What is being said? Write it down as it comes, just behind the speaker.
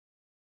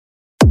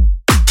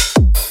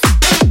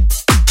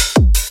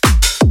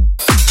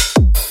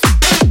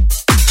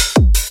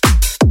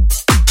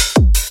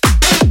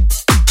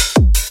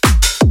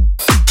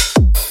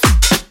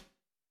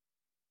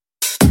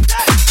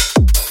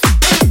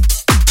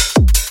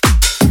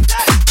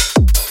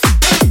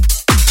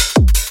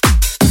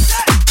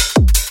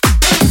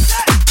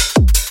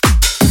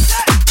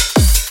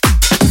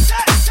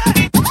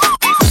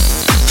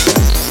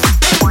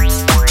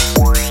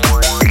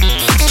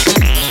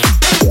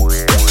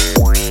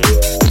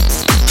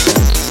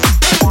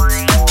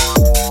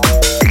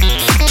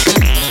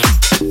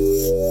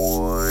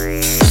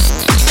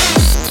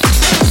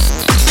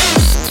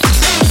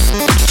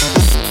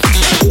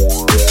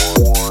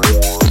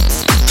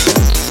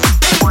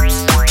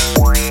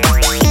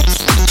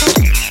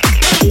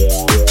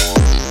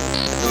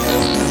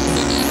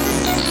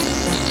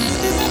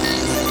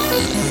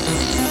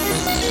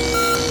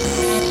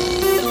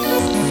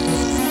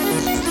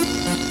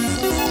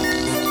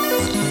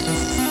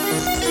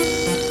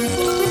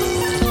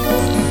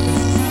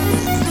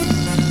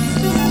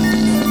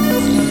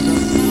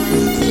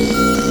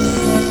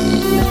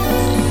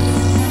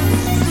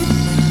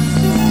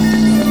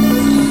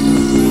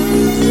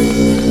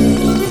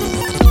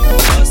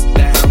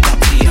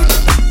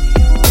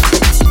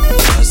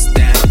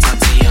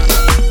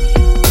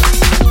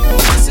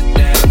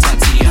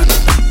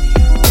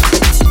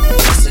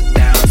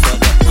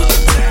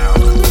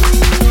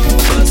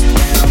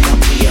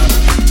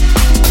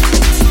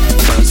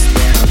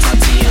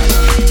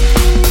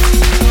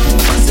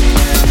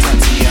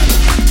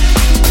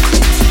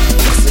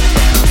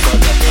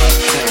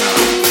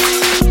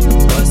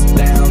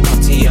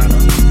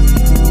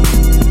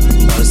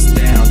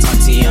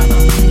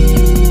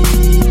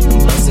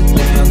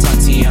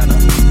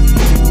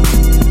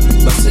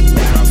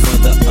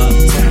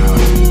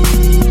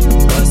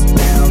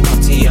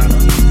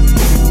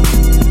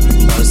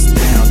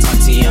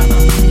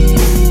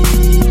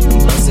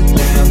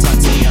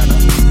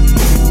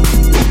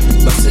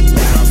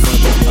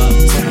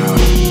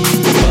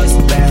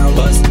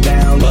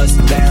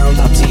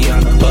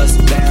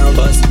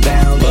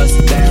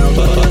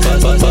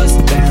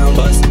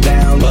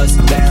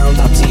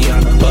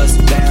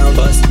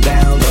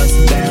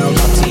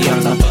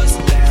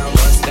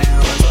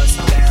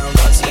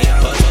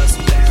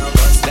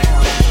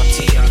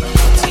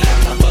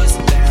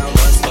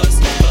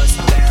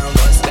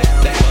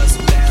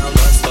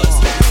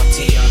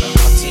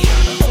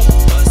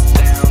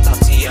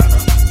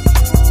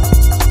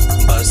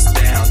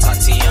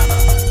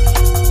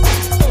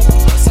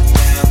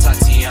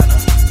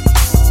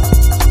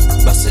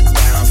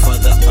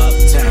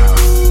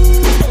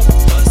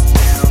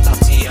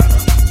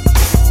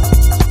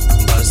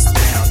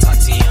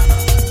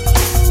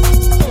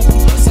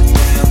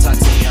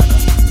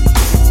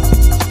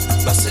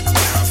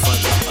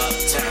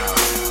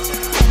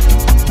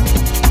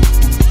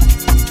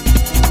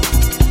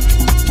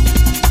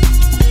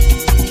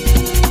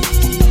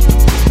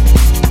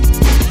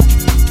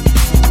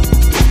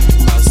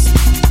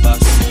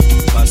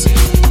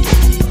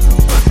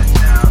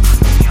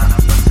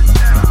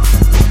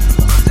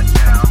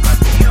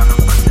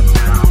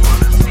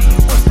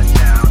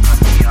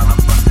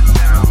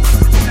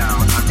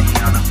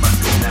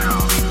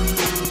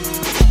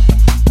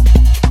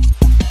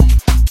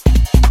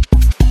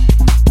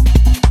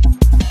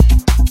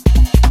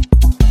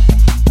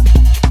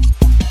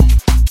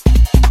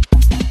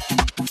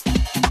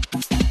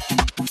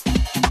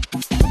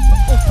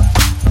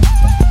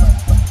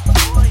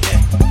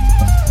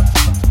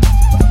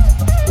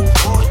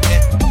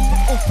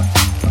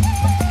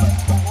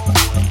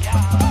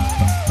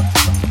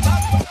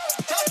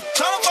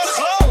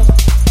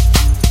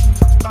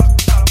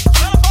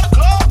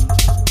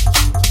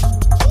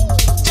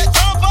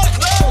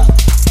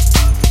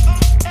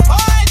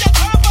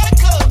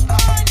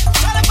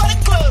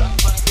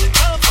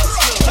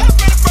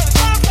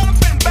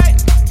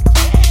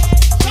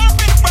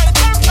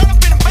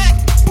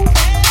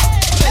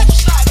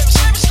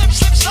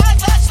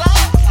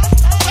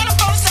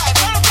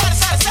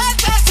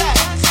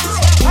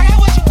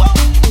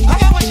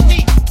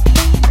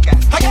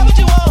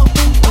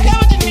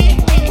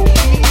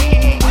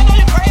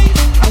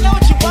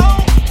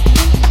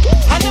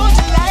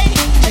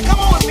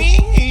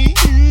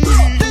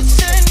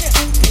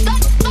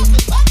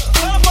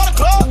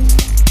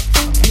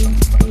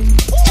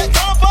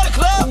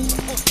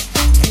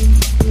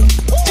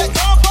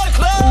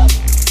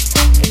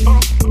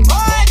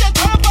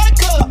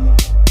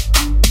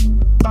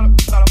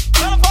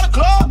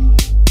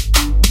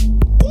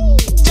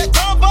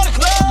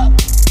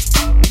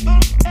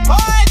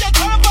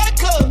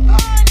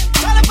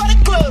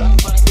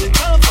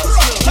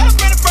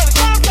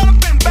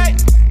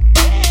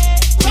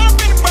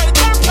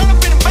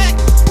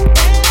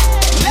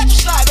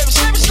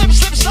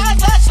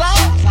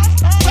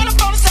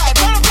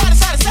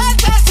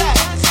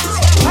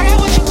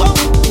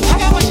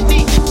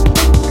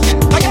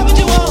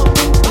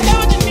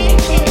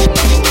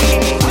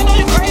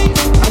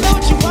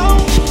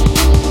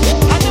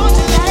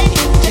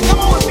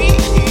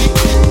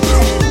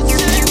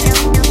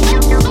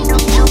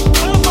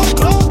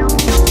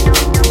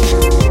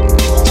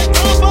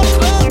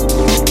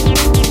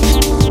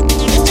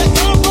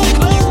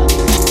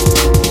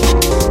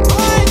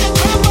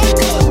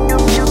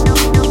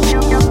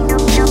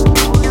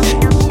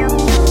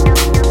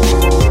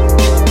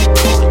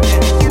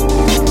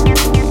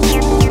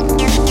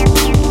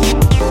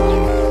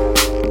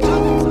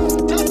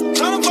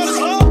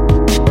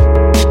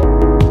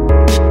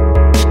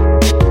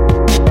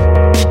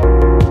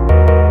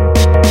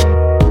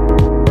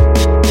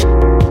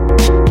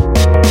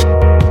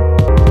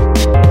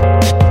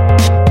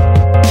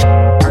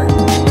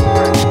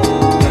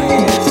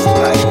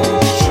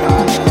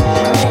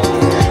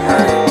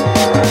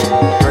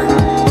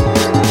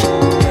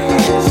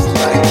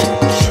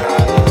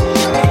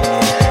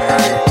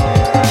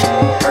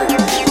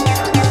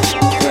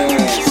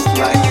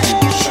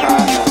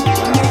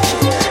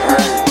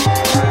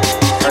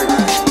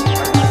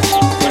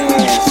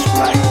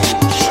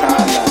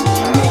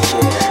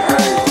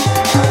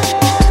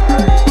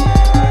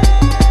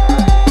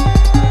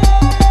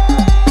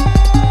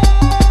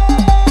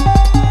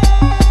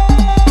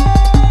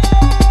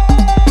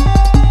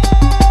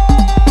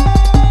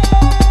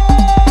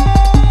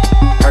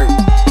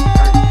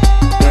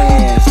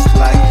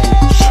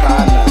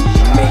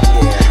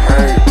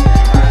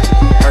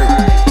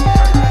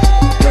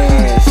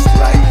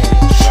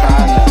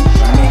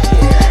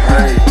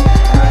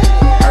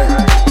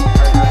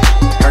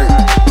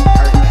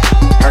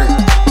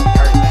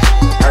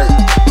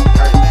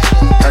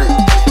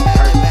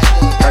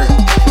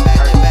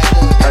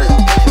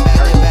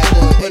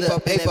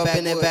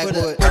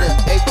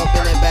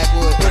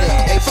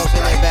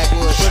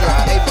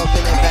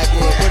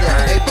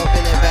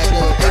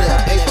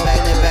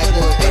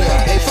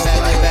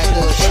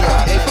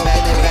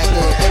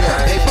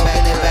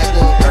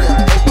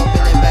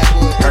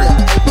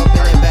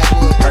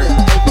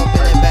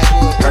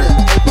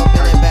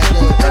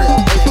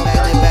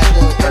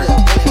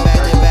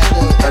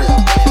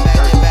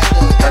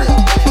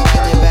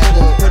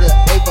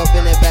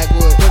that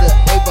backwood. Put a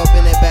ape up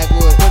in that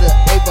backwood. Put a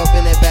ape up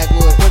in that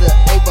backwood. Put a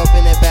ape up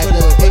in that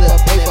backwood. Put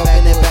a ape up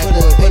in that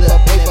backwood. Put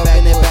a ape up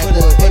in that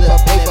backwood. Put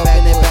a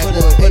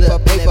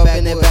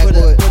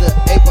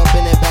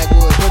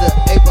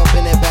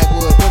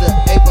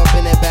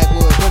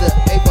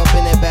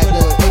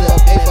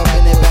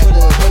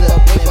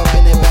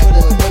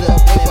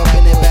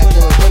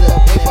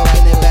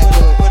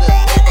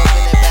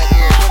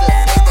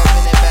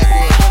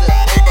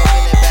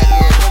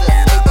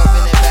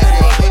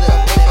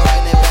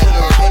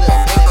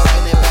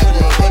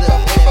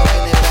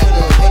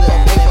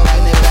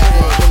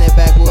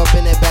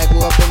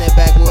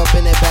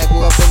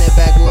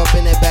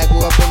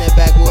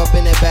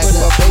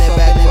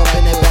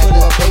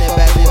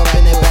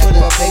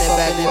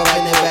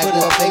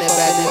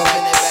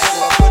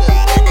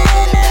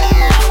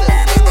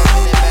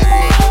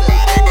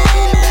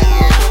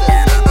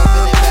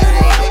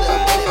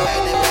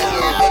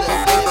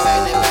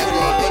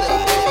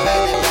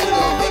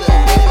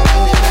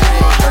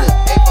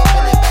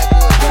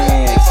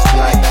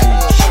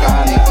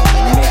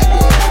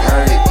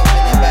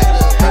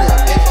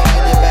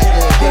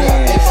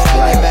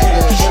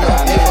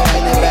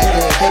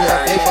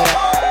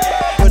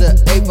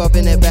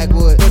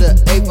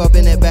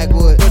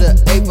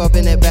ape up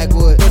in that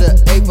backwood. Put a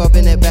ape up in that backwood. Put a ape up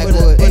in that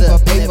backwood. Put a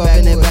ape up in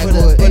that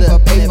backwood. Put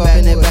a ape up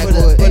in that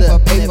backwood. Put a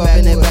ape up in that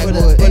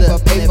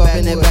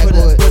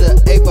backwood. Put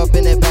a ape up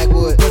in that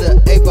backwood. Put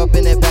a ape up in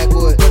that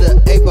backwood. Put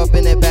a ape up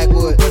in that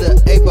backwood. Put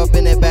a ape up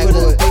in that backwood.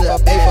 Put a ape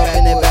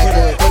up in that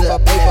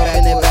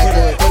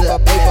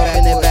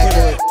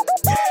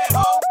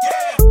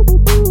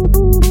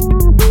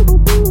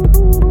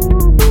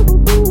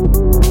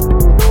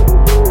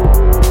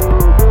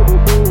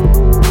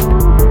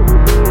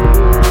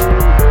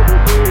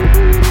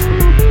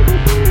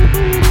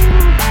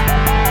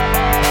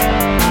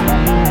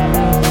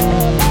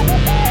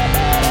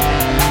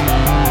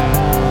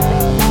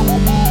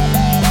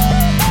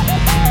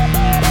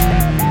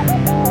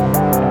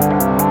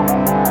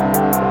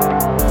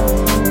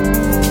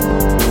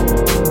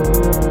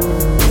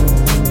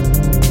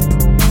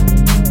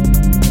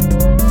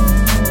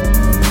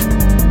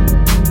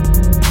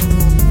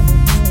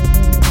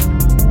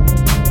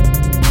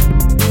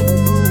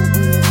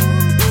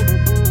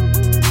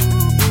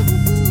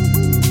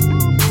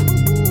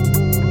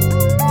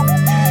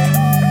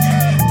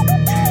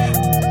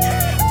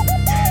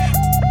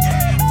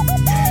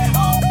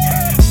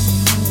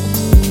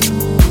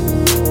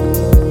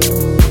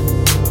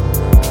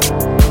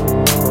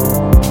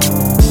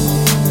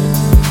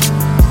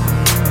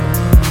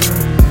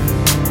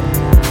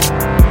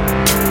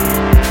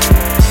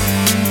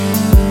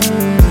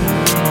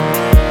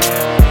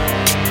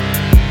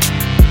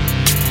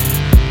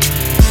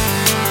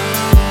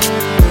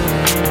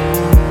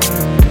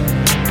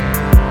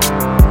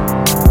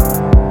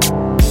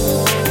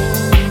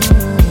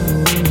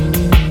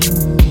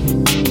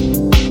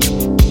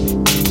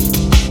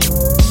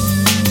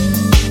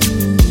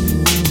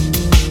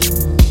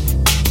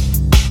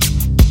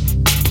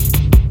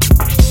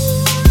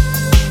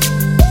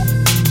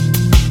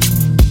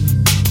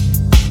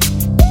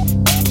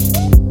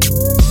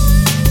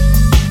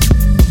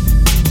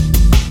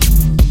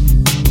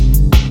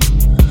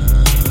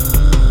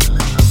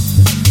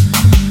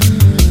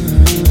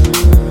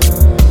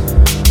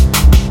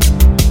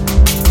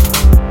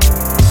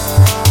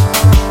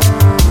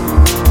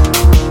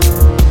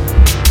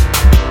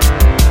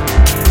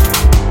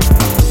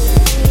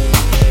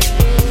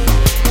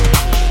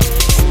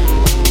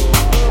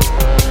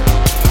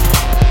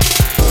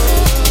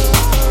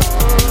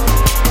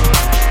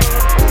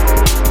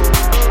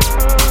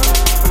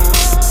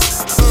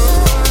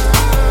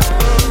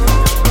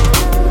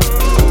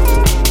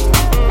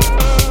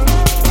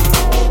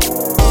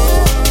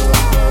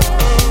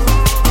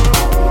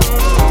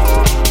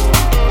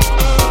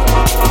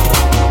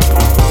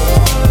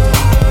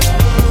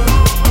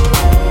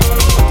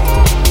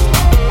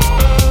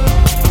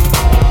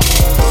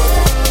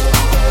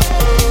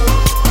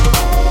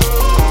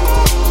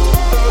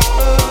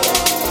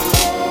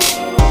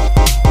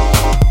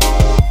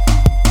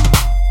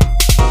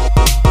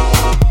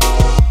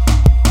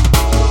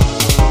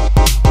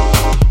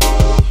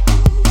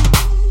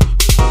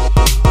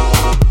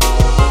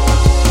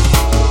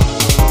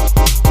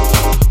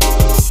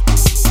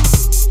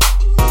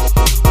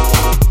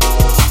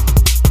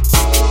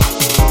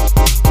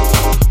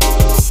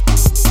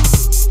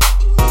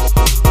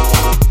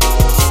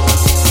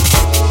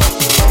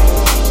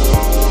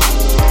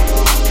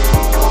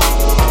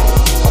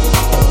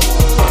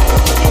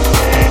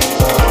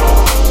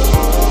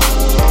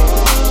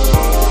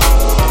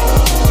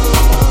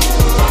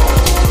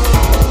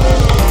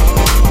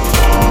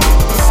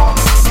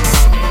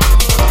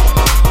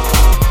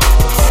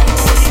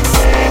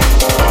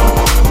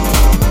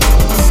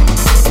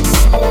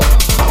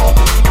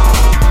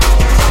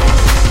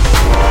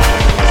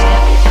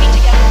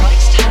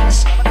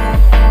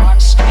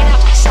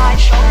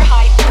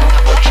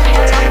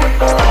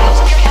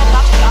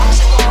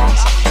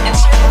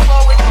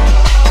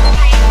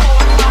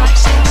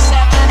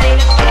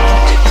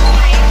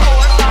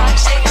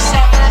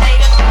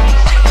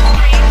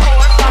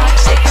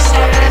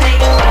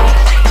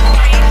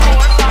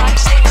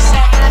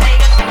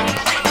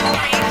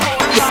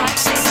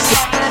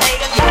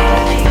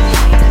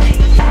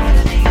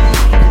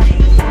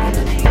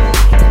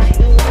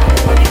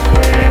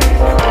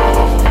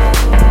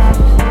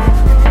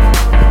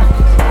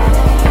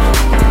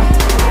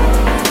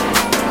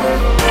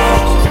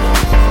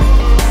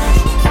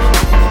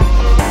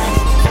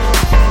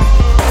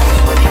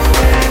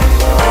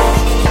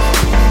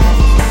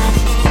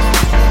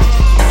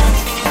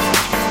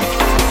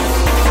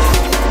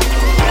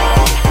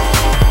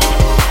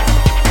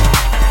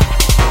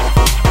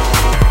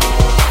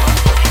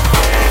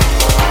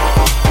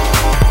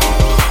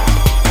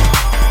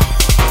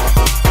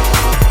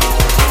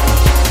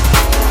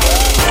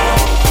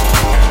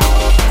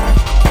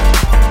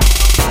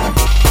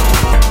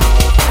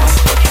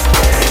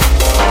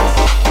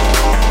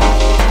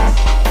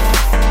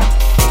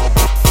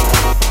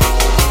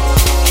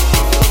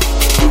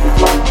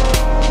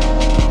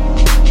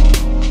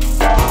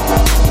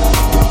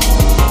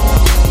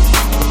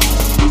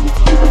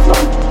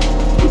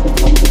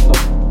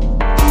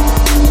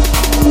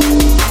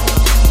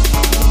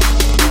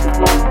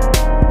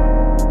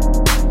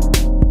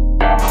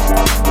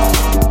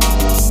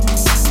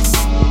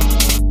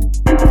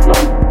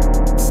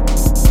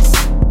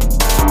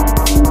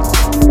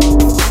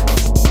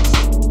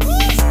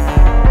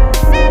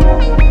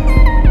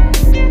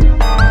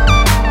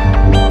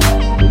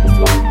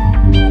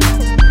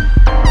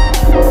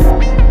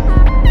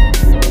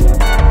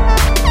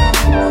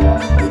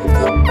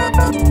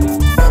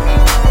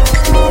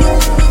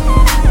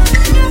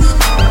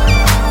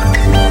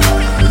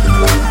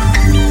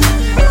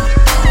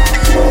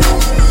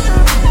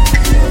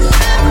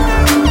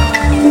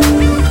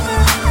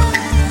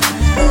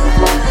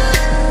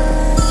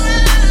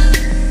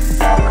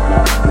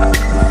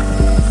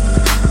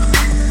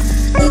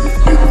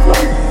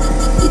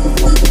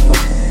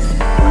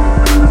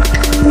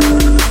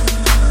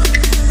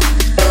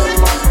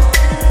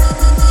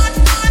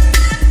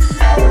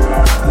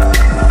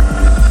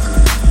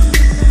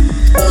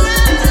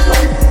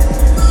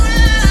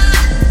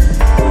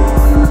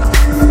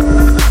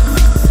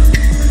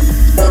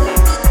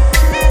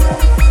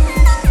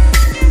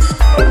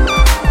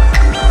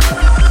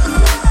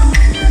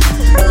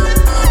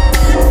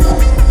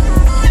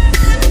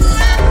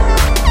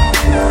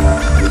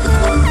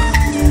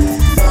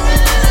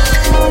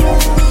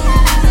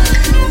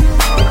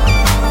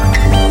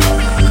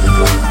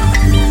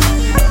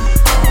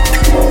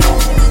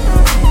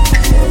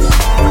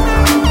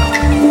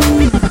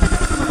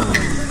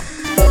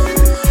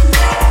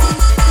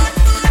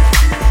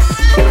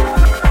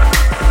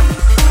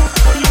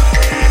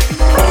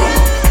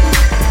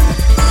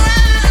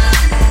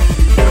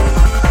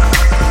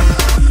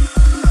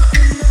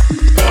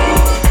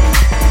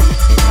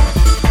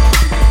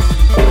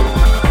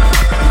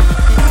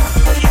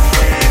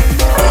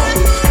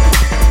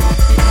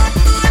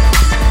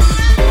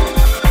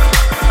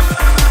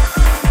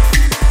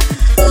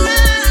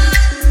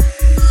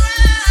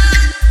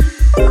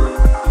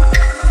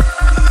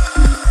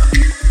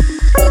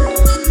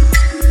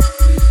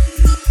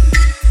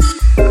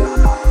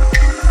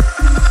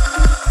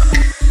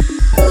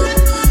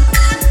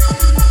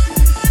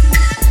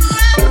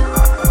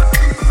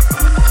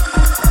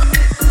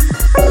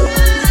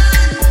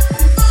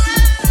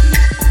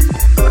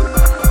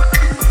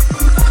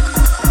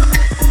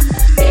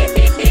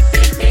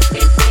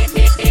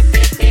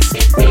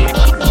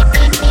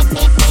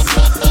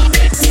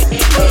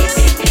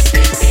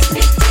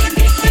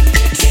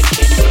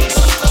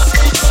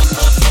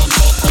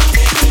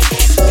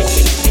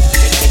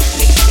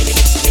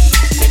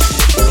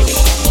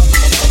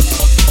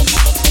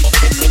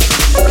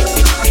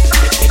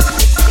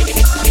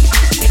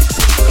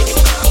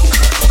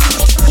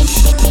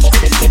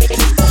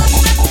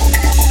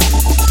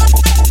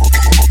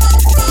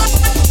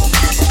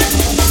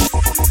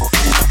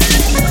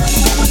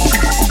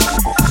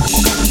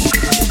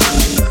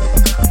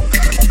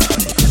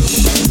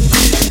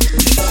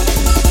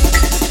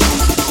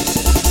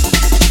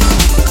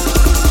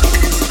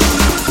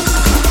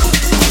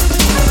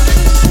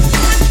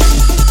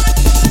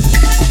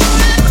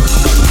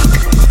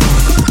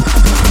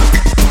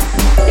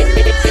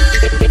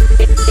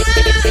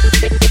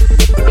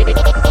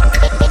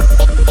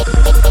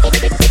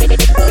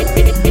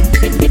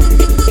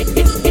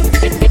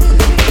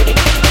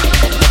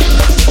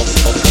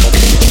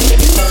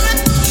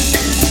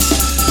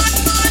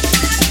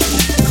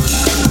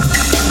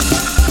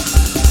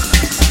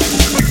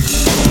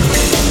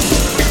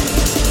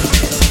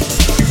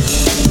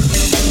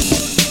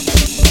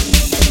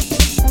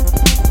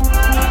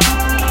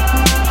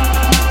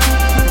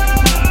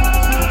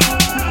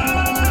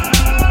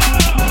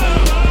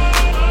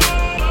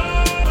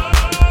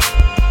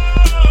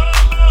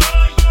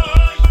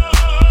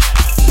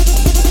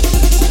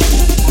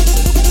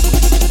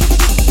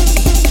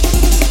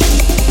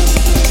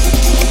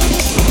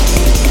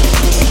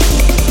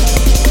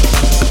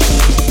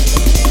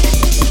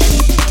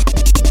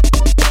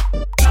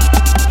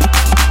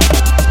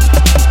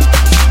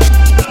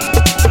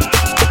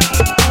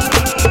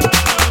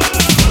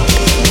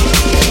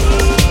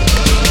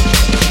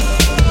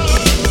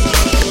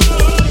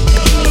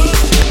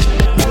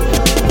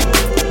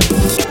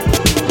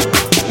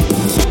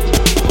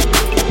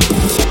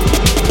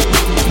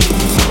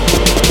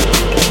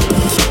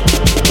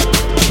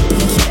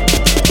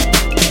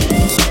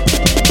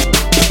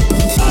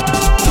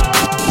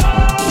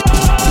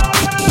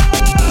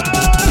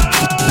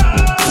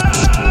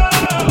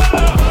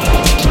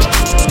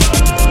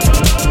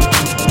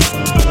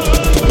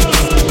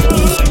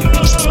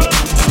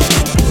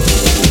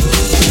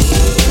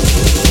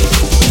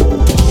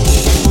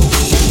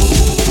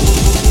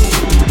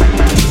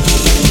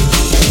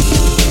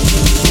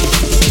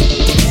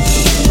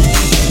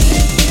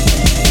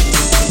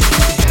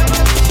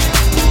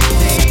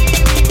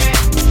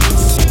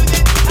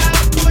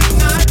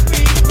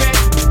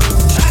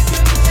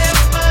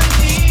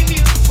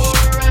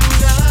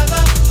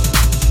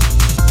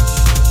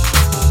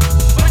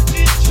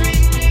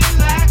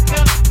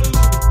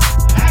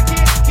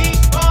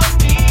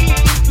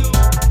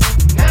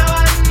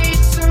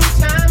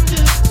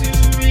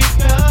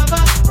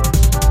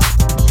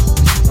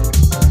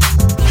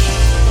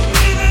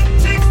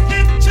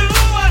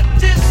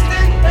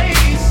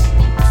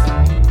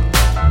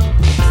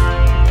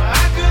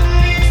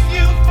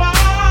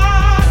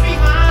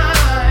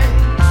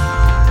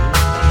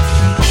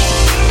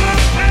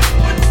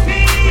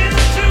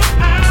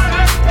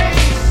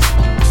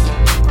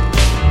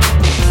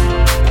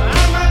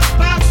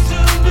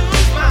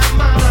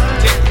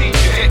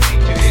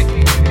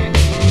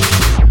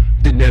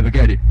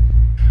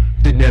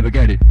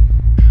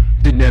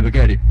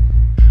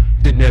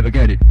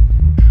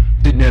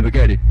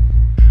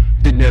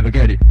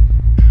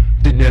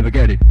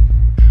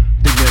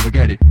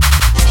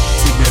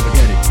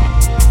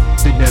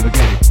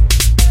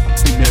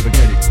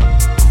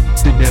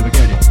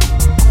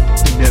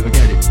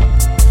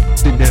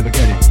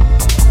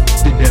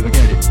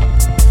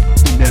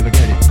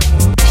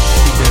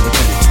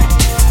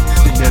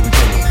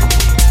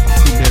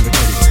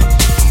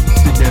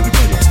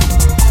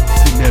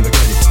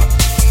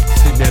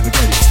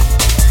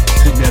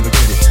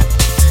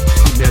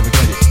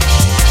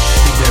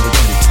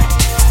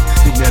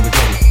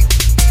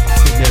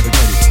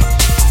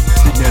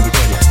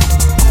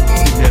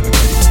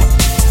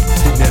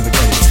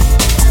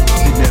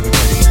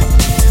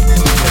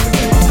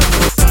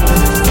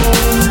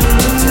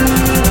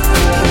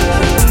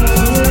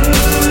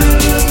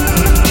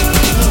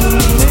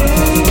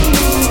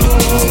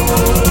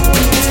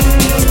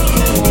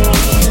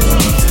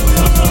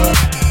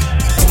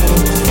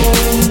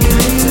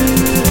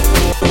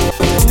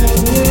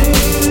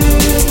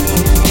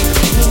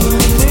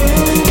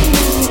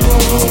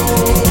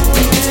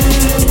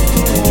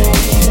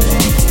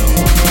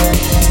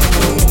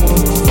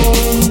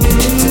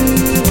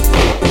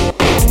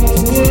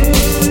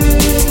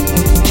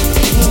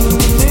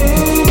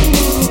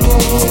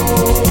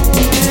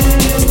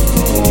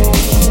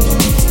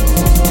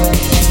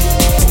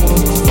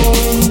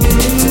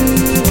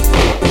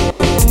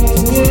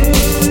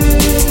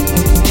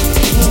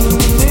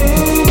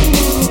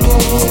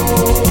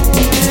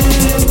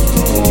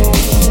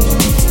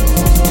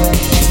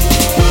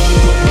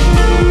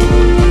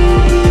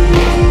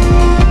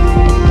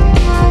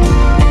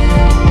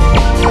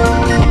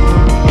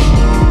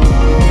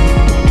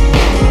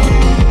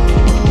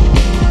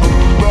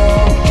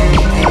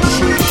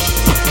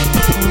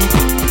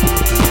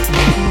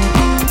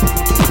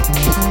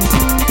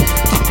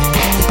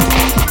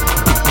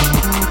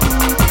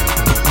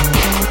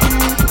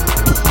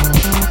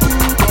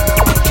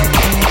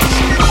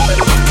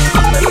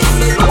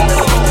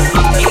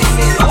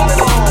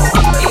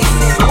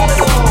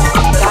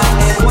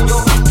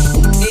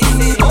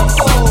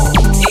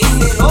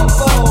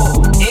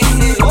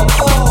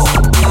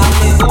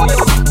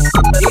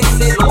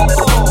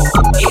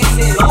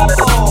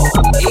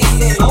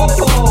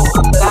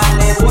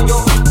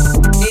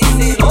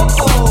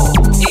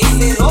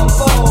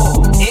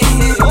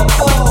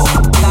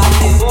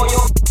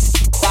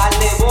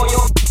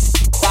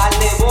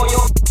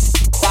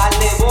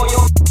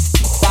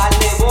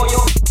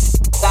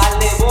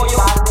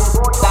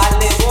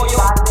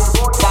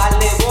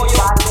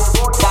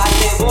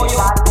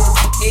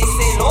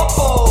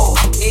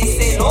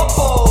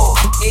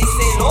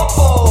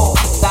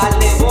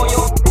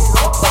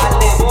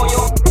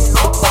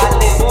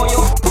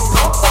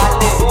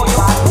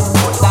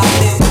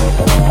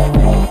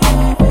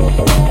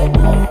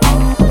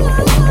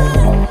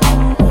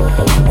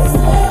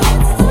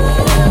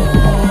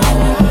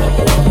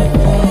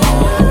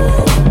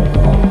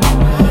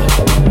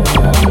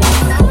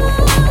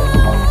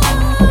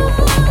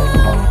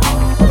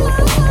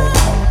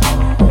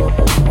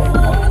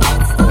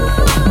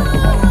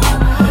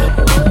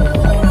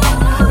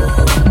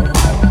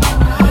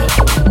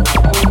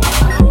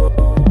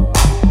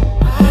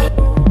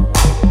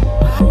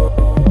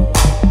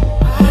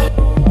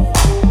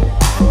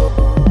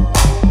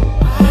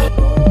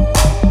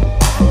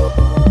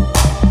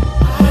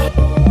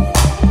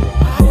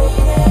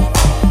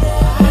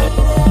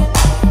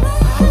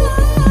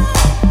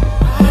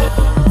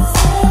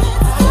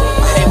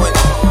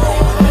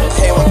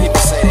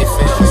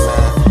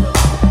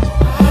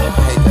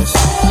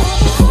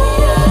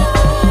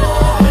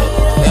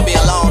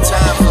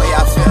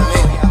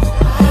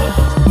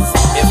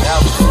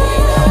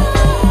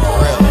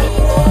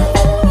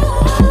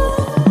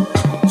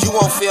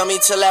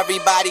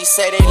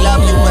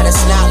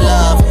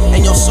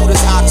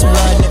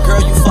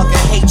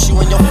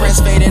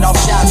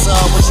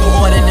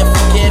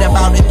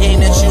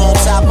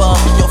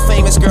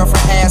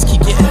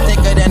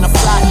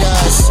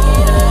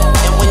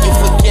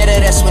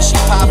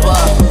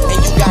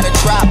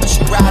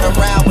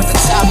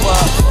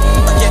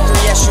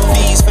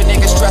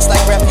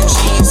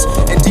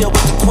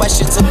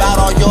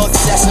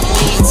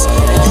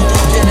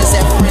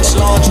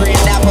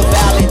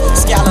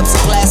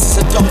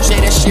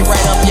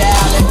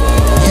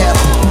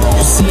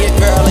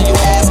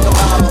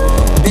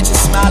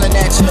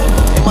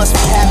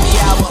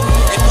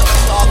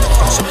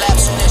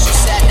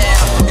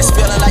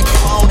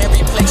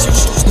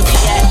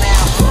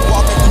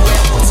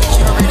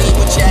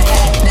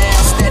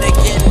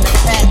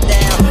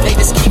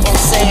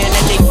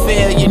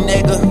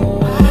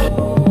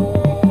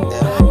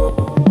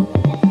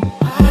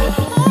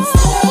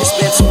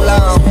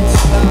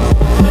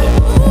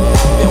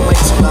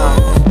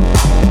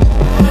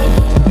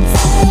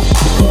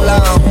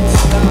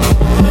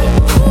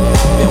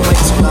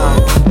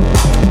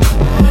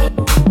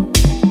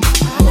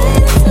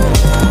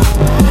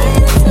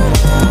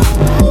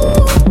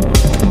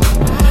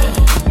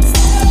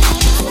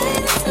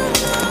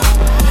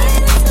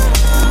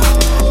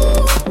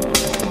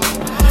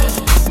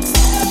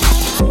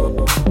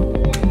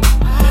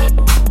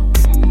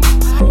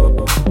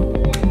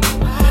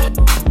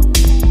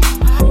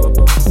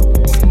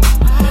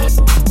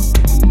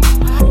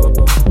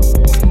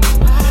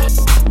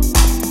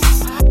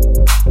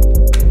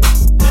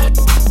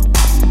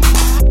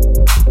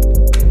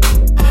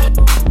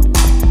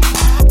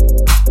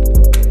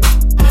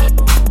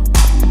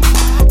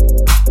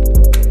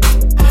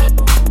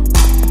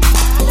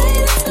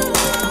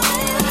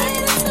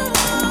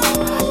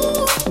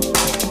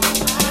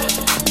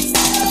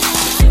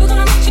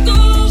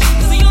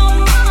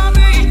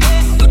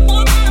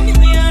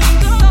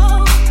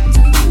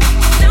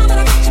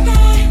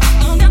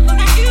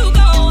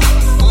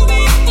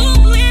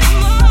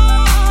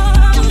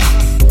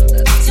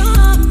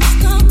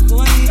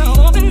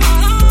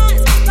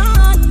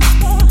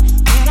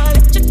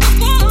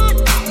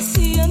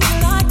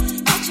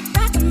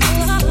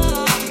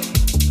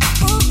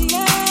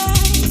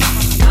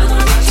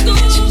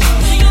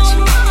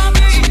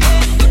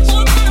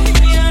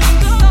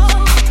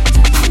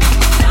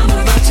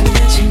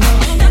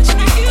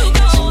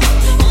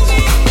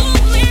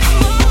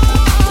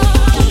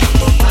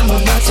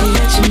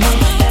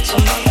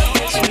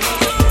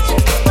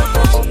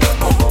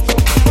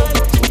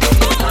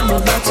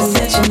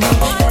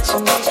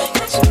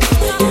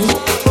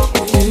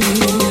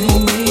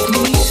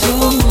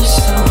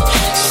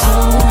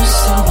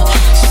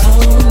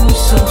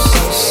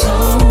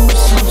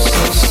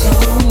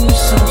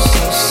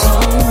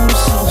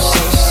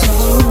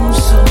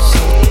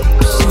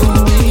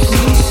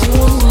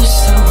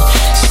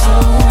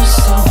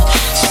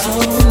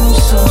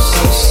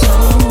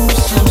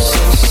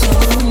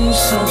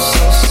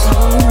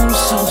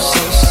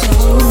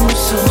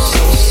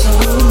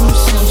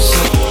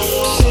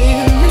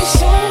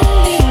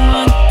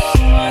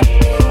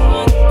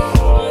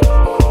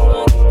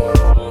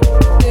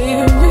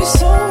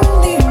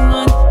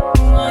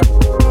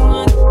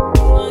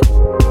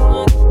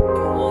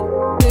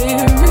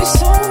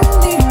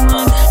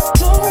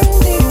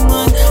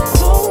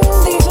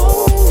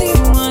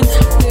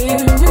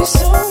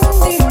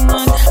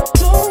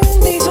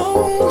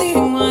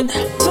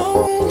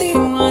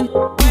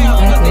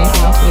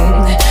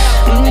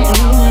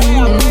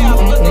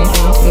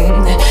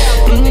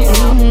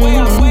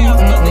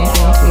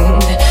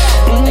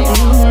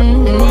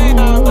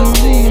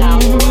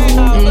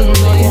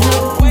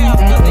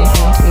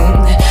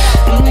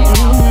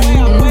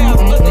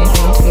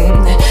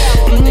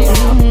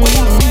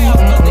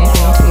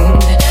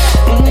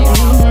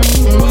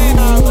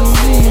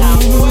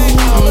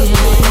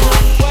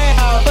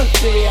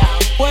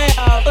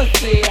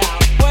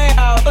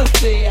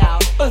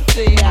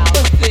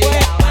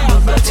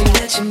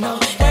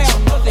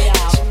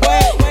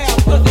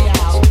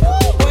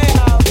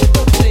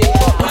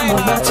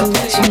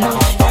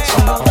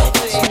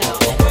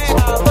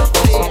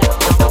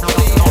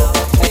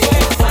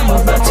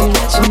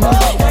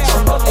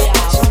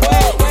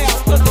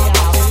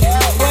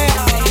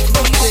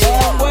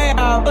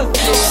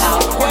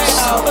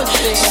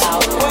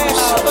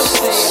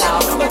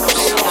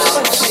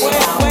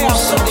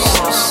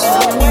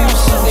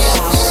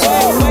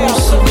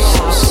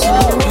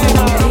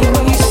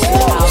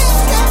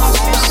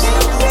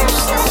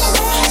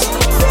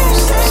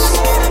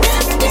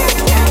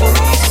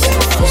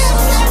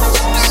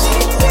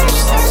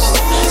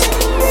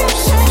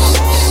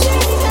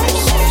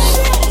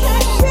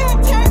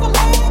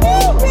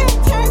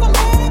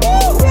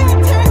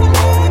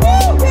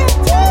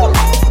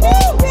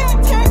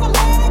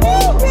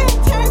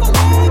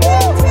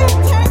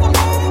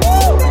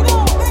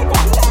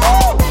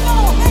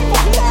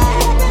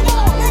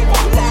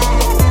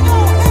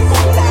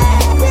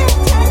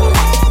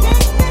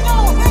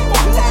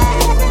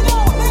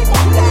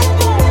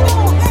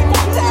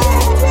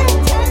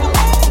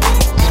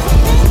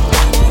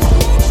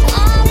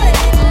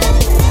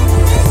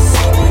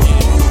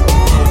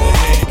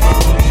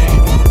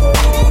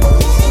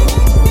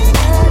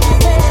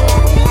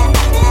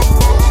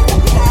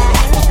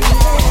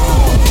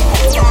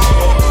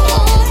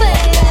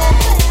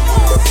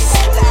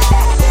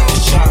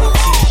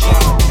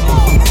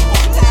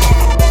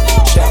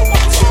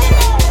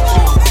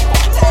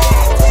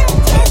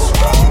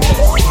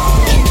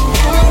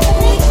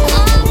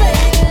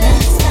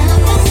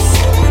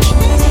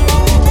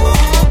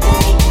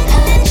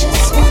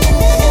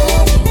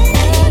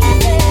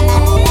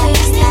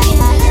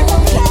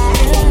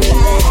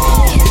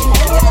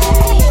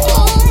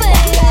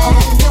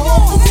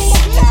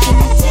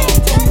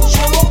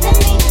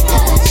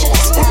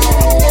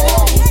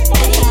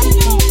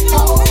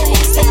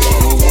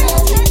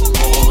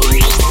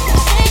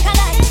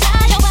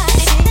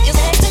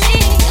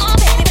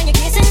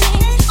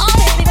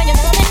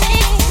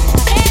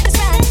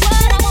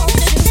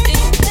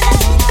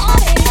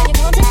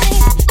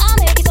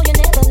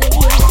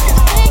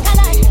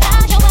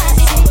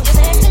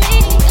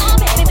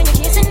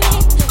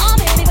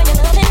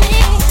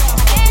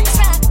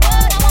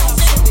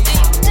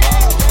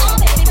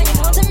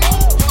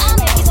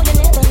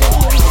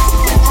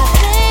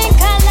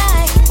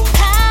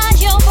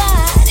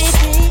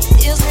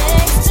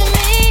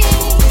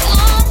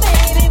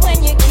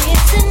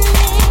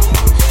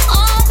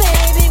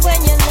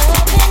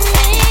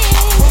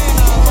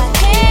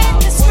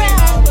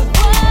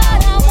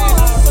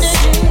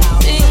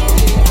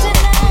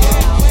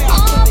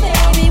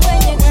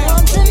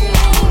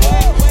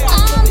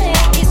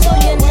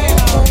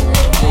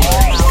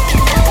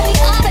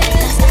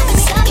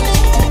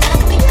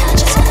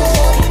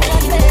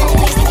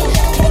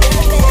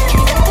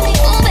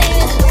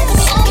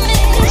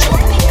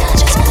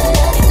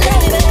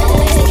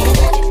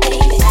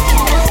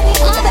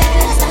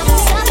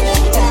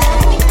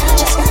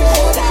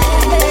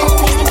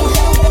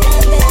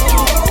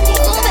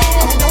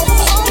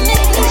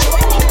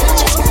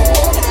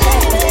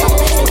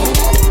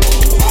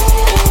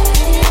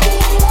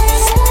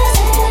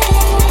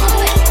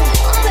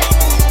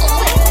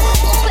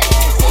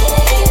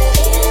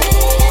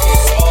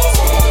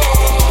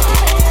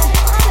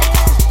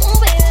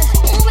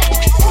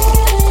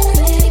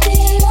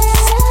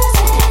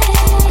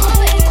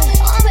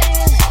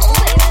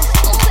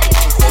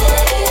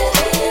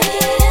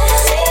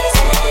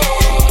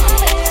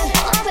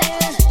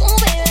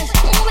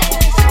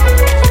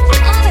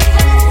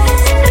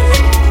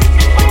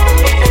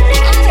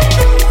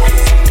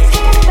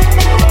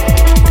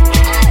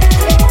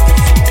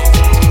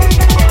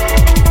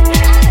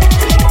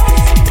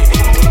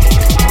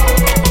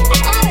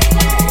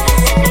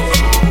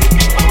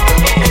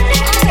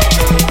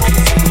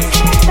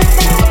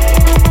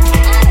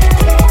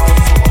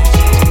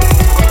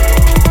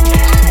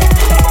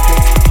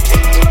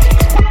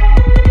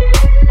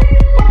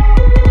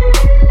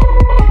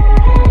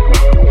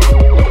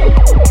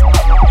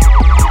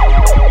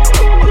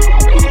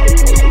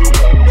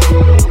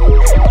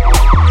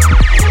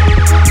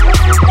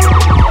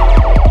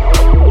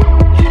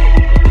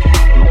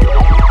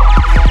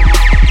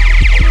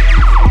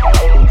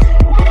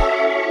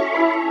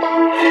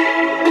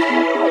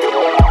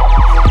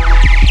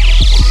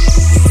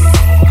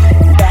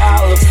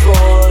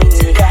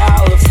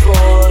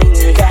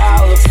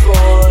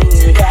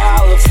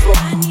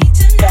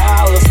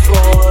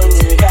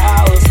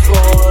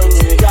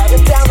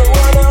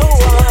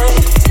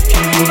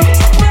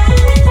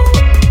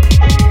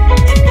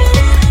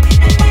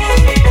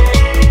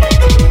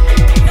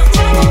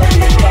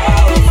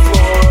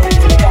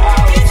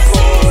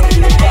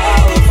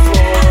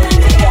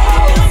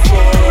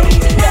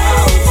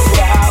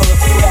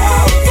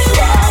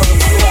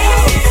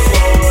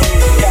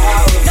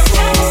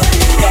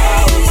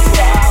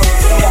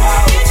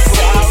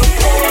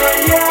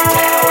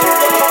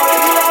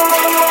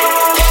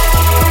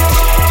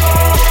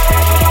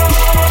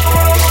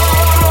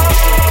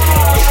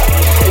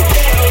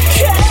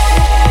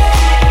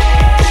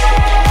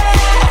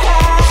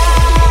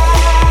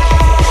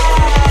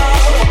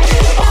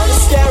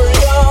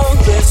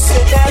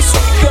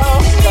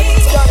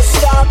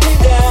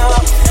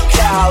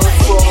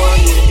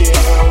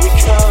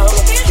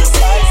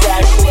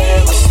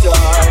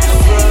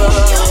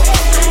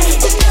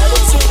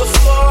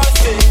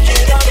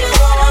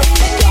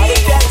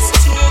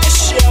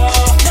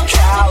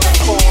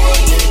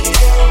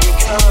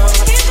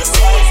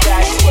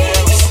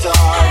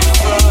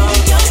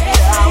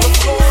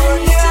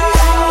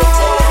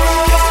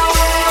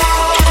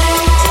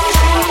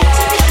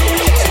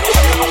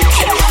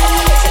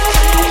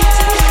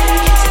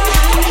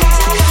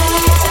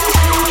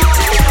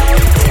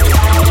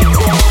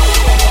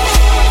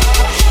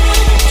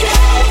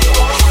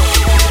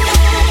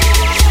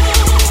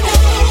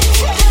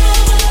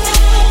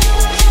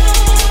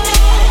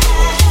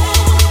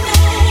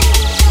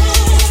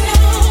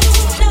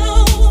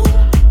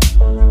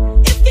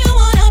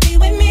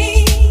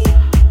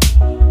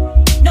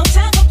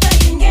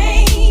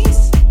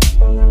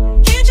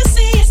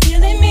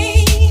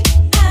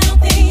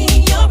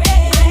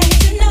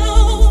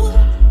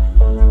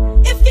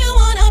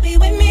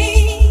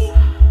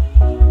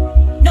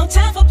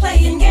time for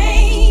playing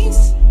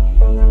games.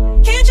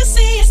 Can't you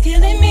see it's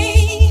killing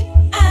me?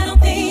 I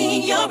don't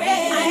think you're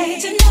ready. I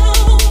need to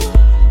know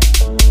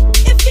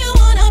if you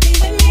wanna be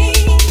with me.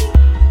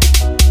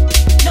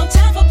 No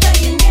time for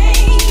playing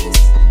games.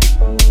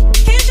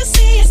 Can't you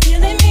see it's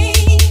killing me?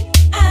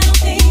 I don't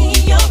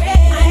think you're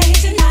ready. I need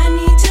to, I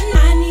need to,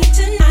 I need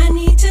to, I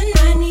need to,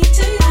 I need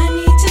to, I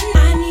need to,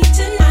 I need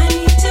to, I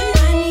need to,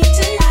 I need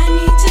to, I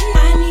need to,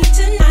 I need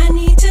to, I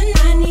need to,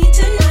 I need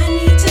to, I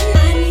need to,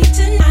 I need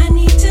to, I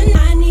need to,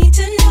 I need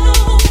to know,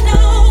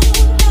 no,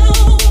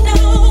 no,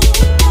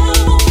 no,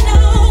 no,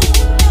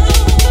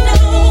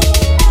 no,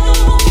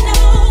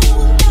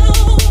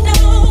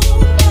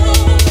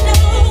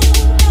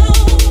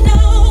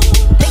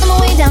 Making my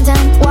way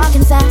downtown,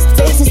 walking fast,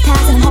 faces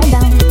passing, I'm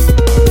homebound.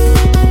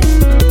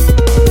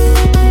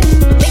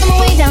 Making my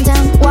way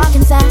downtown,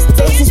 walking fast,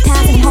 faces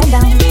passing, I'm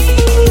homebound.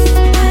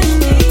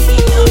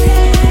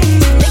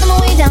 Making my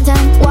way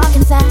downtown,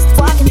 walking fast,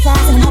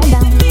 and I'm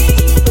homebound.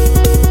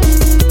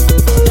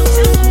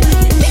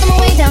 Making my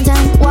way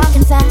downtown,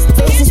 walking fast,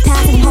 faces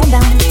passing, I'm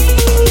homebound.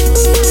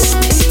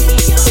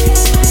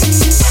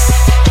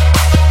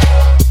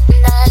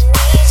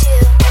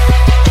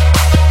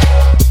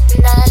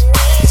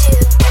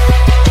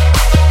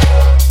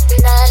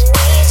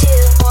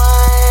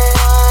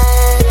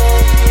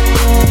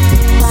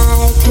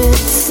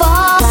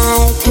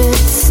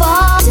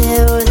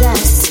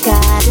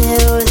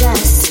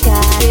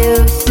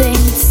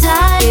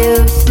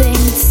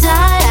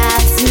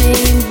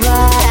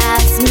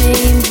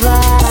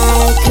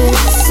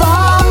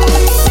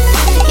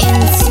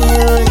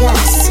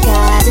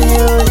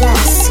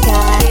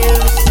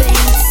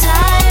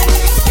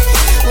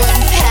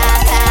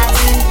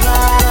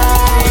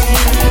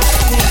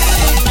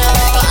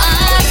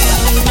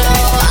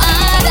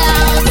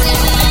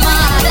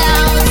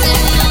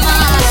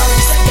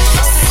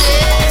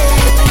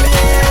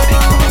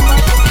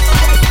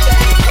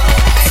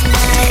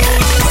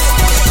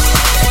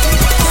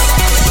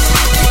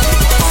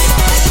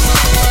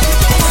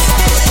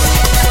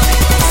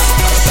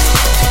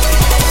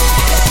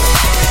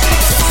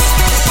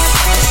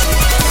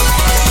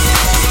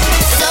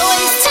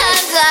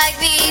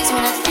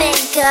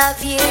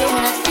 Of you,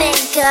 when I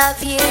think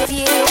of you, if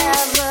you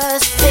ever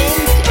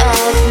think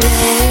of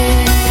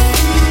me,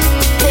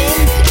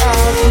 think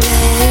of me.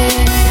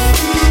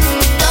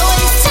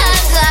 Always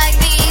times like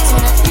these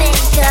when I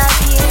think of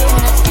you,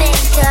 when I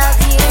think of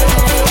you,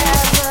 if you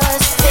ever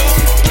think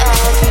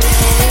of me,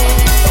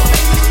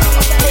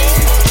 think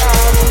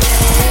of me.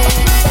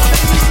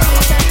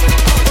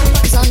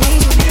 'Cause I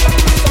need you,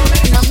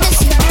 and I miss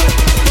you.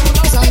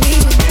 'Cause I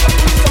need you,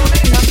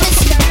 and I miss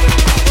you.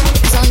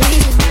 'Cause I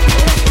need you.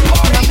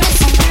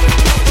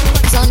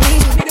 I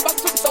need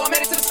you.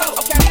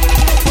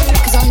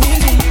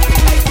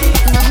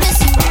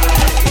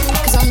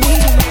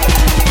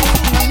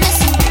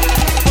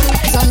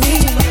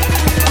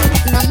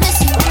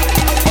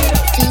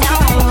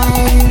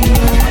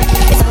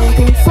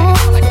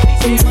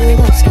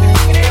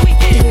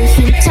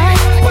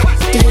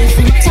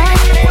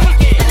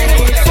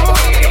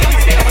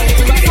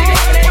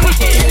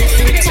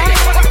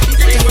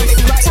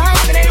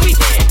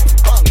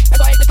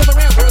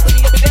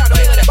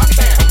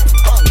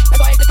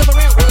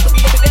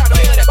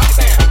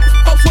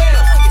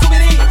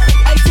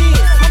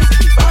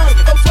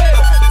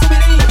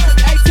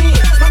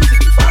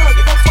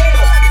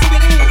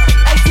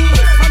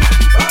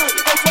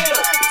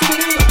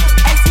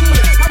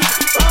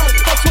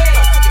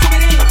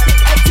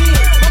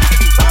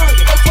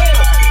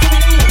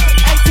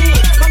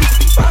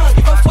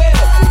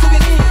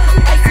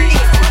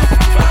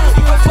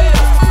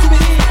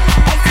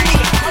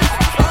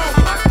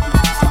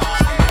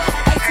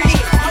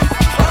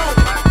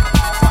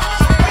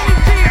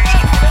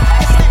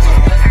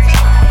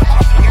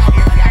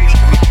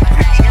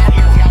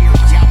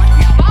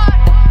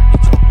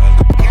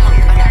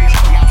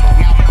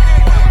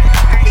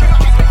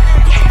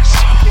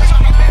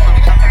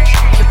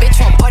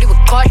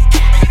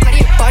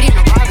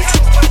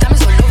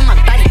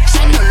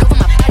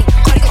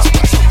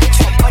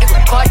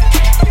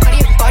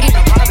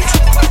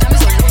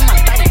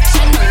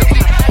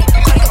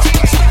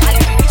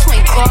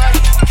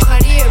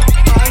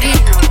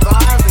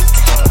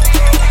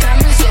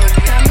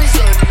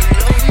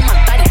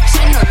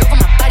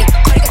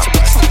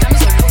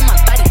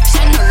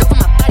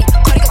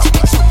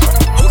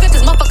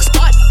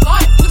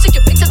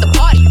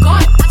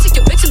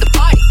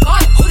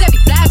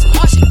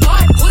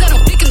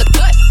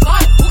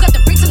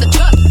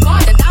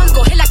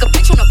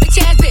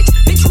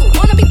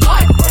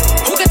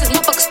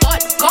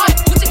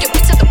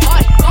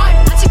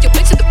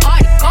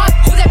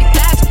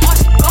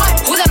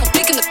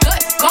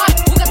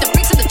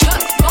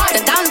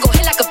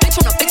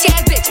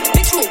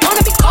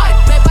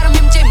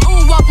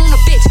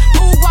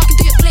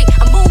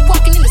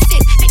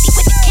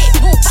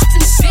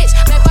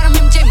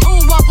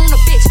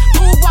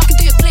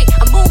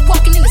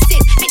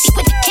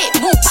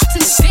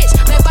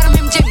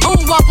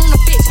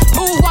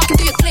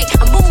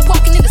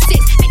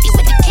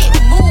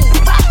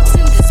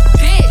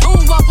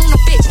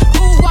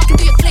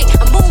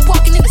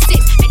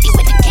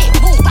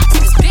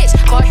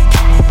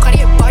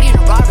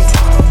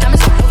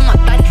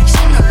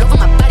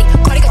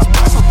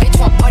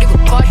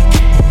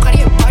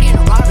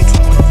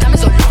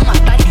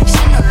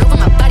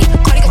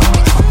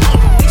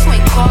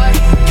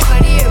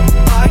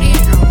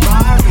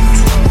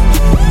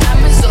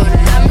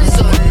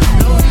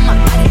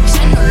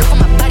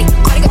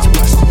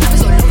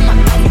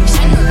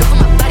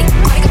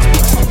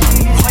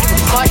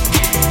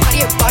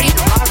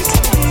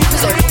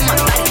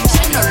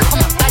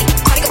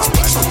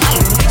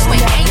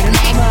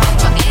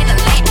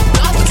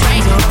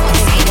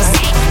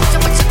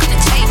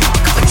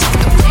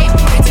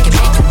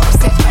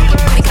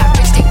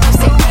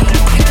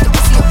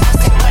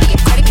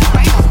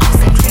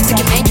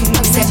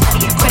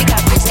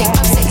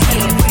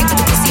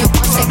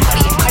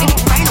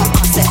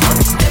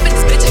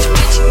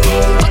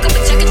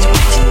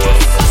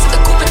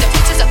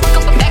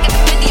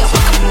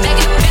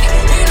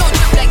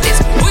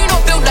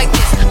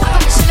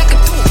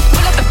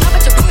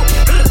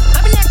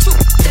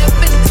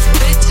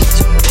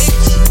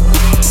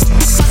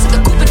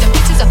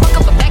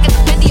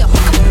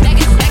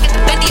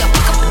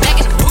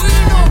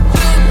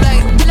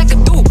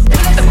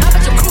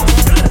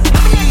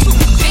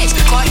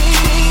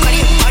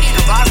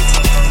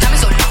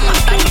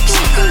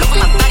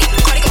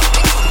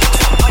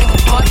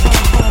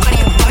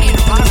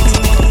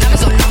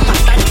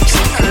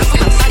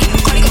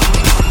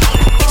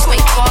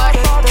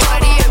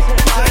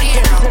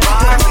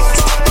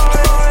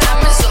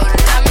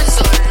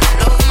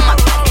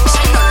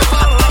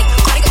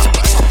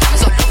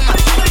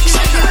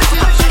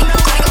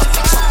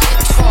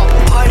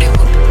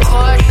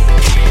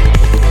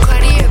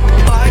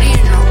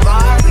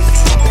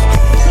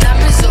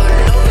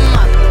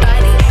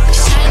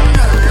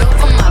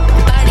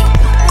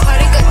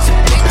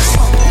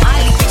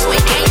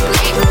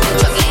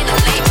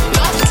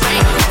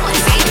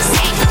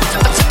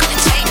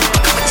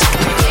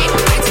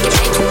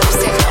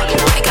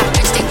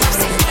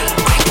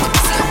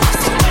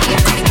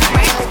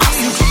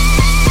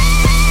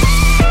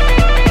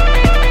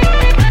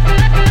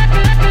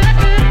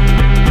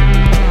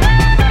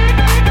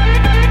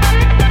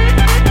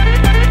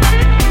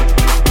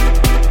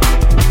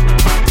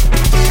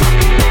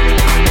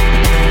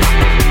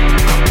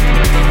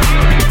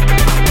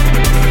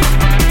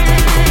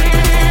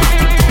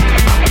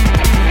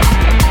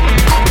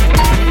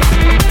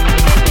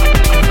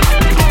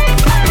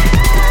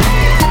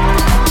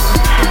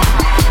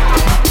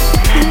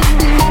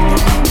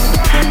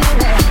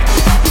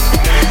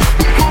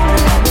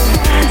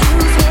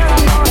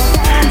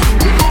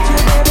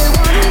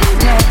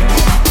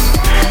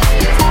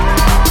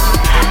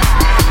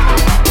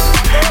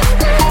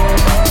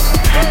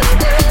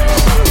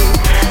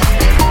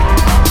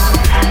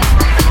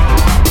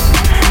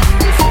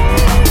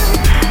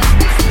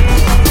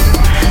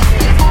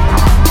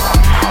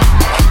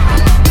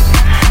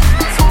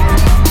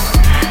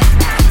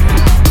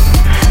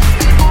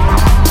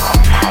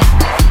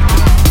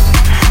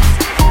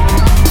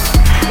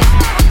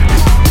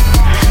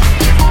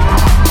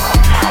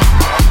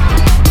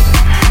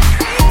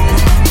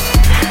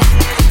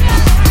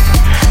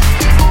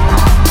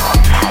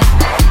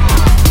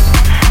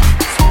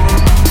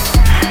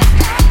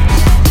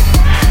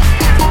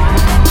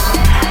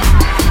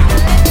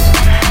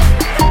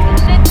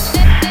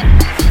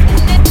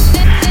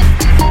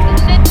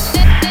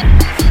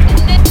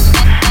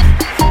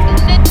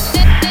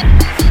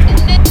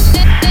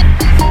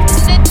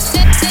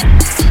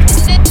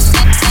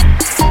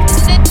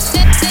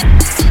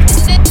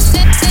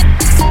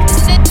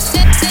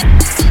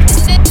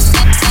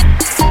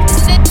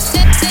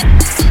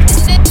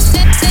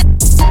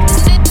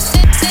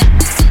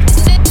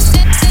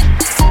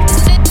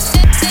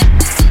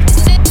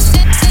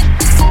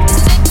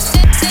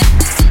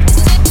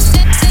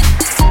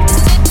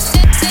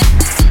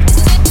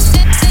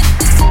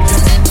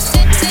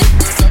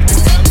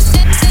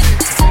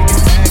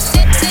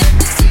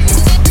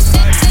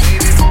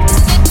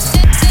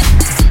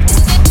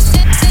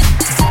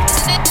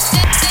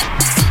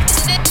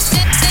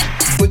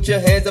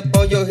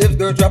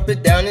 girl, drop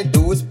it down and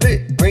do a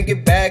split. Bring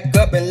it back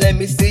up and let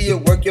me see you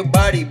work your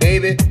body,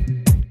 baby.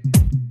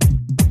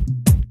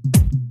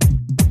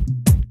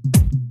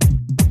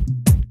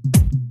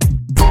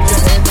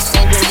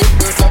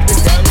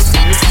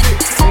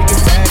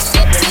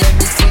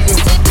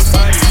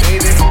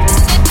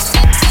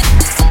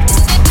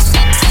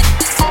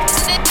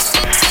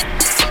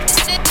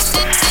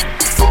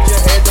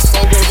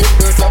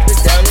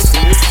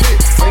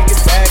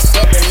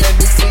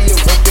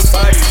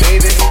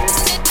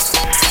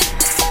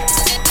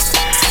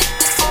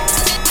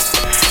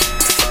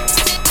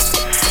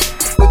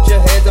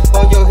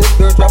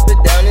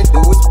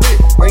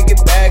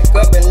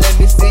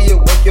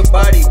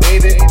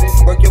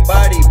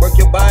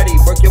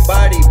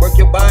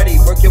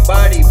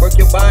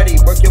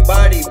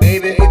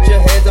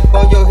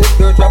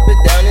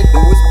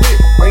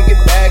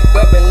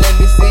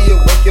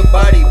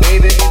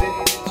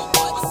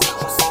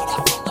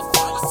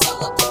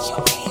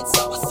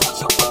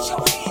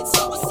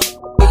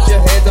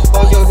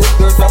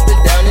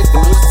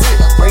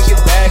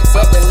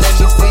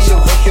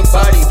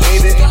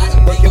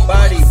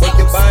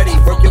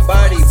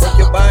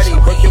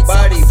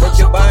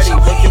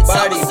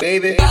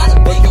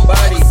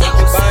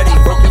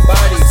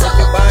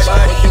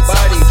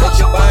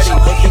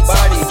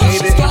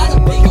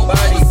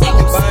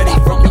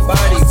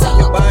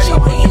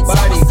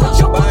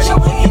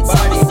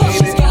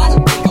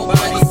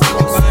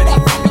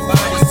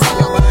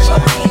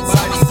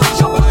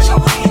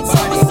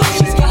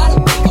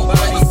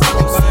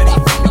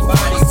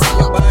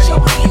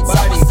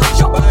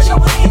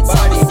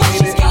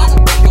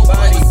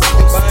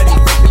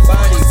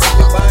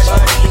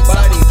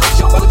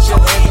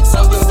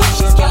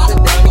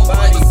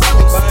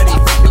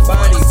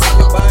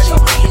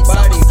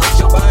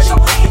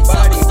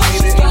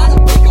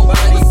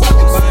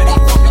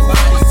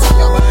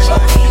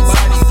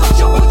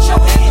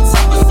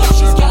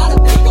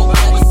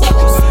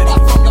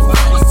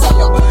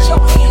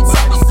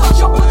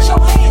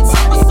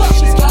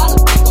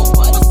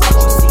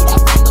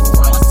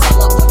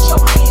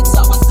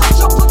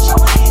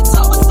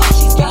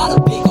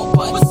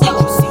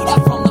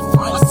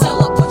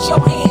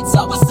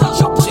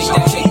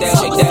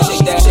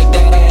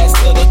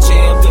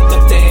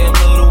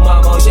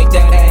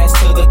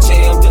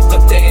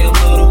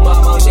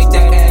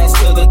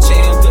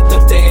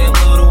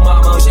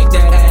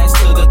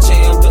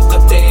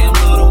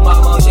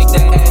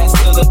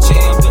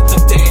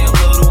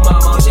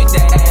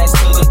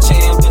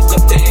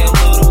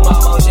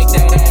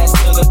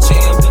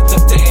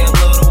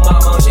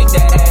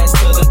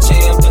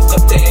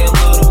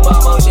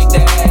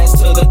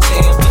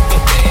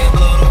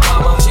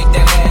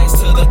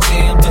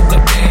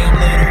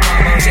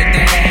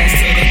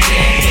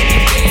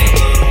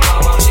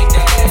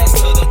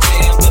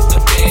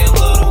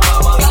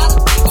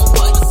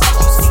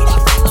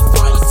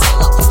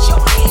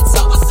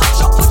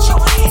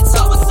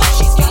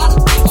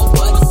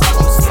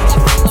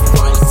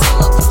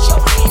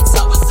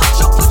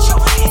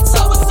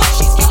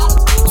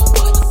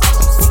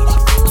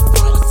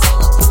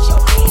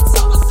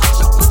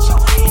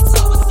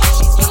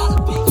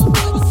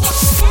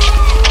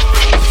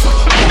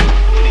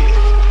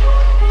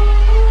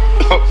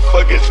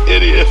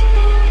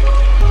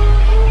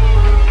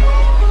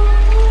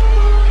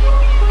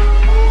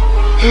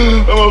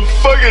 I'm a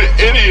fucking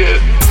idiot.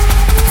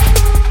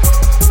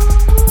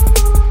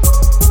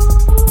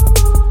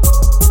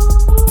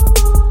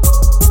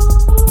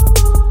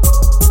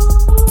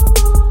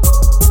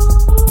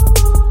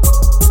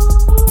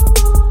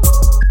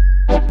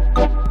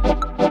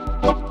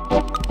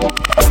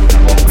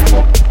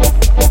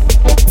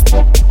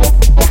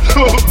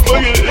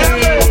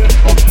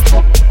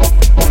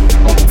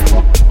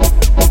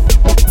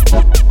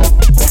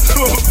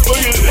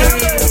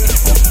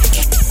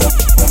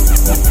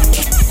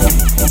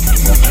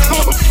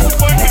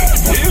 Fuck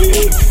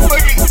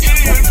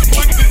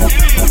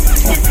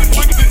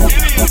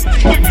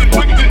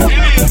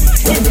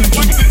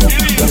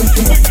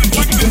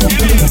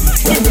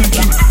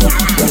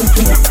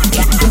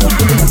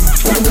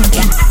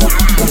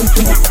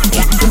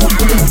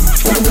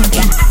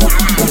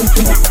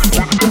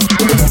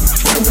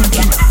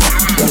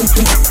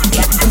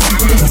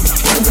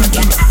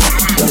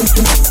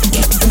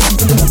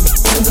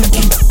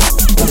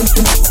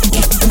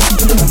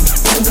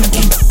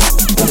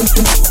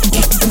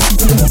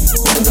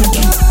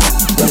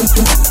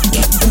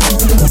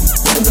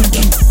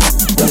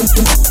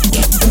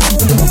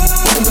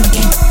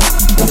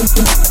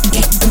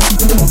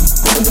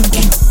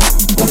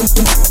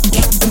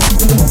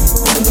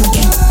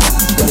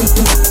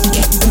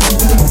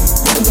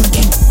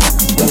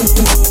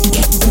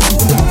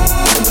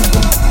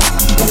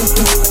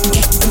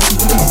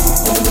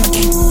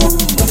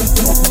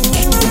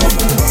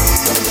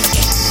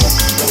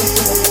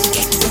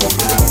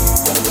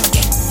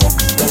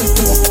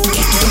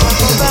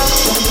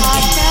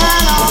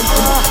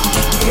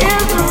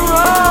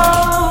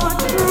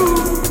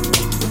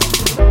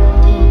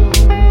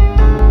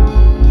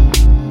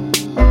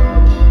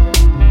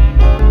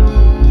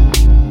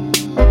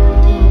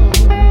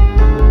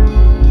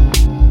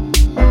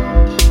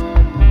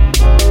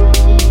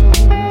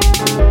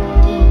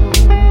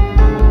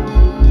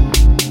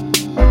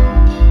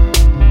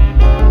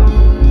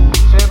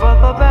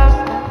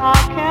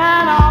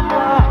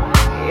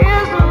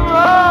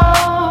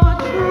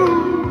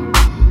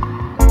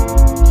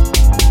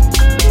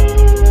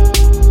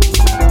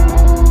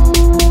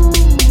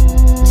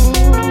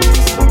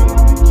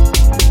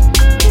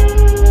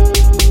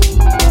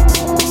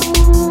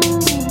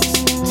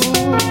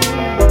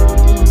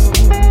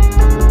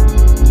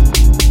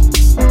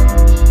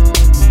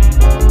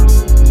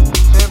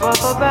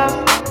the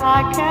best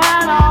I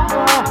can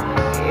offer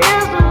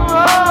is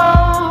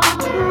love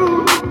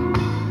true.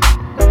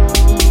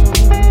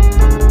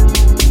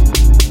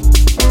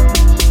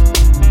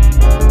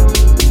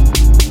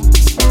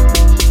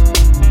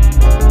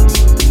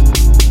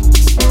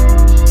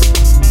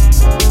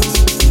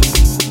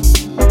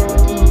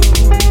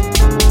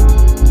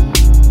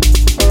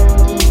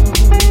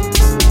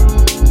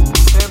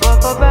 But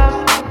the best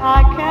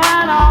I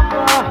can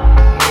offer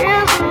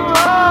is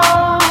love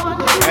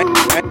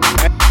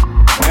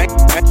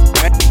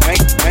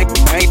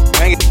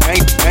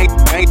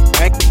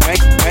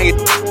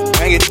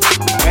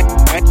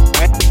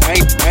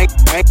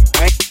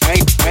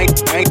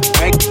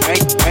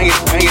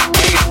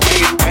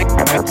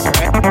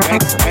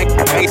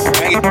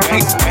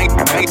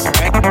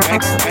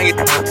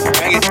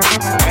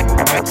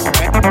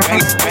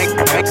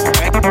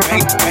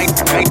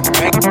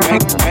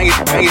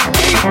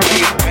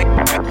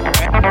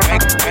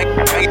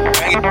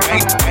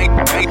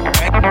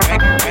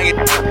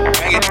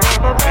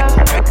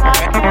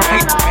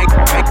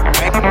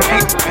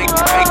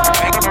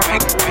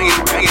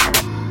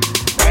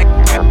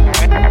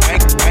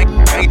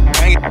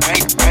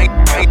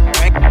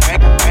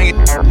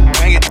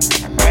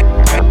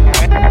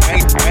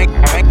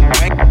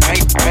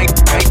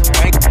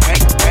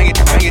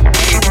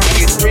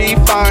Three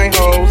fine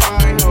hoes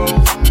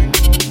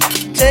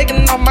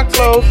taking off my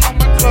clothes.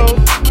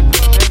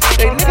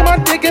 They nigga my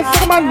dick and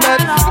suck my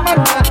nuts.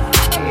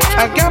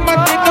 I got my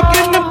dick up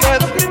in them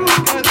guts.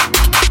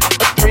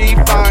 Three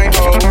fine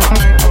hoes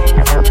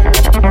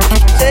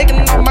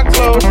taking off my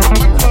clothes.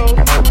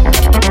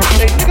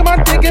 They nigga my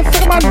dick and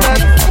suck my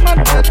nuts.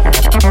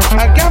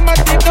 I got my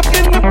dick up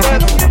in them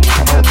guts.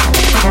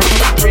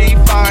 Three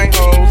fine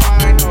hoes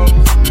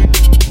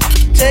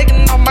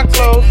taking off my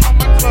clothes.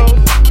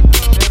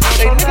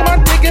 They nigga my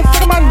dick and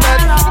suck my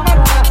nuts.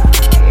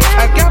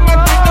 I got my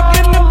dick up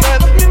in them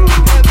guts.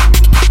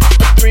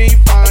 Three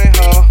fine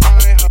hoes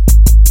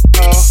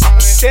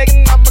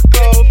taking off my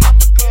clothes.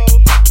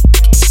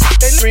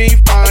 They three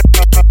fine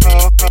hoes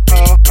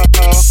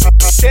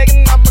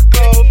taking off my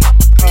clothes.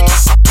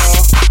 Three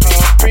fine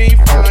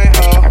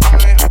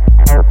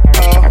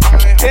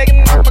hoes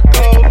taking off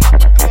my clothes.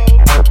 They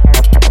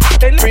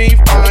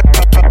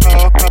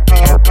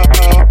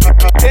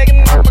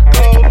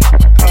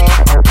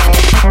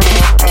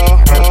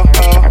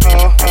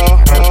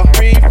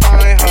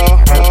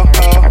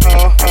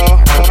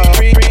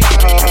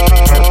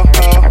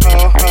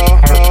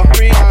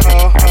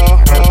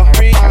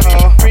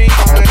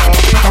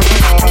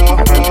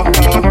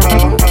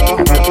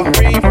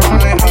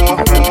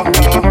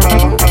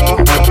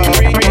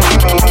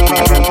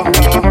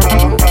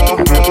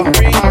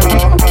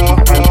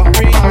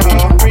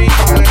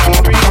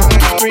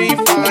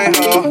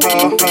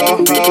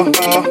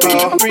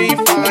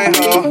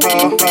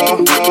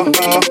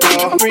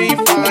three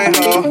fine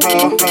hoes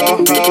taking off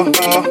my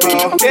clothes.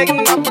 Taking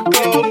off my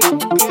clothes.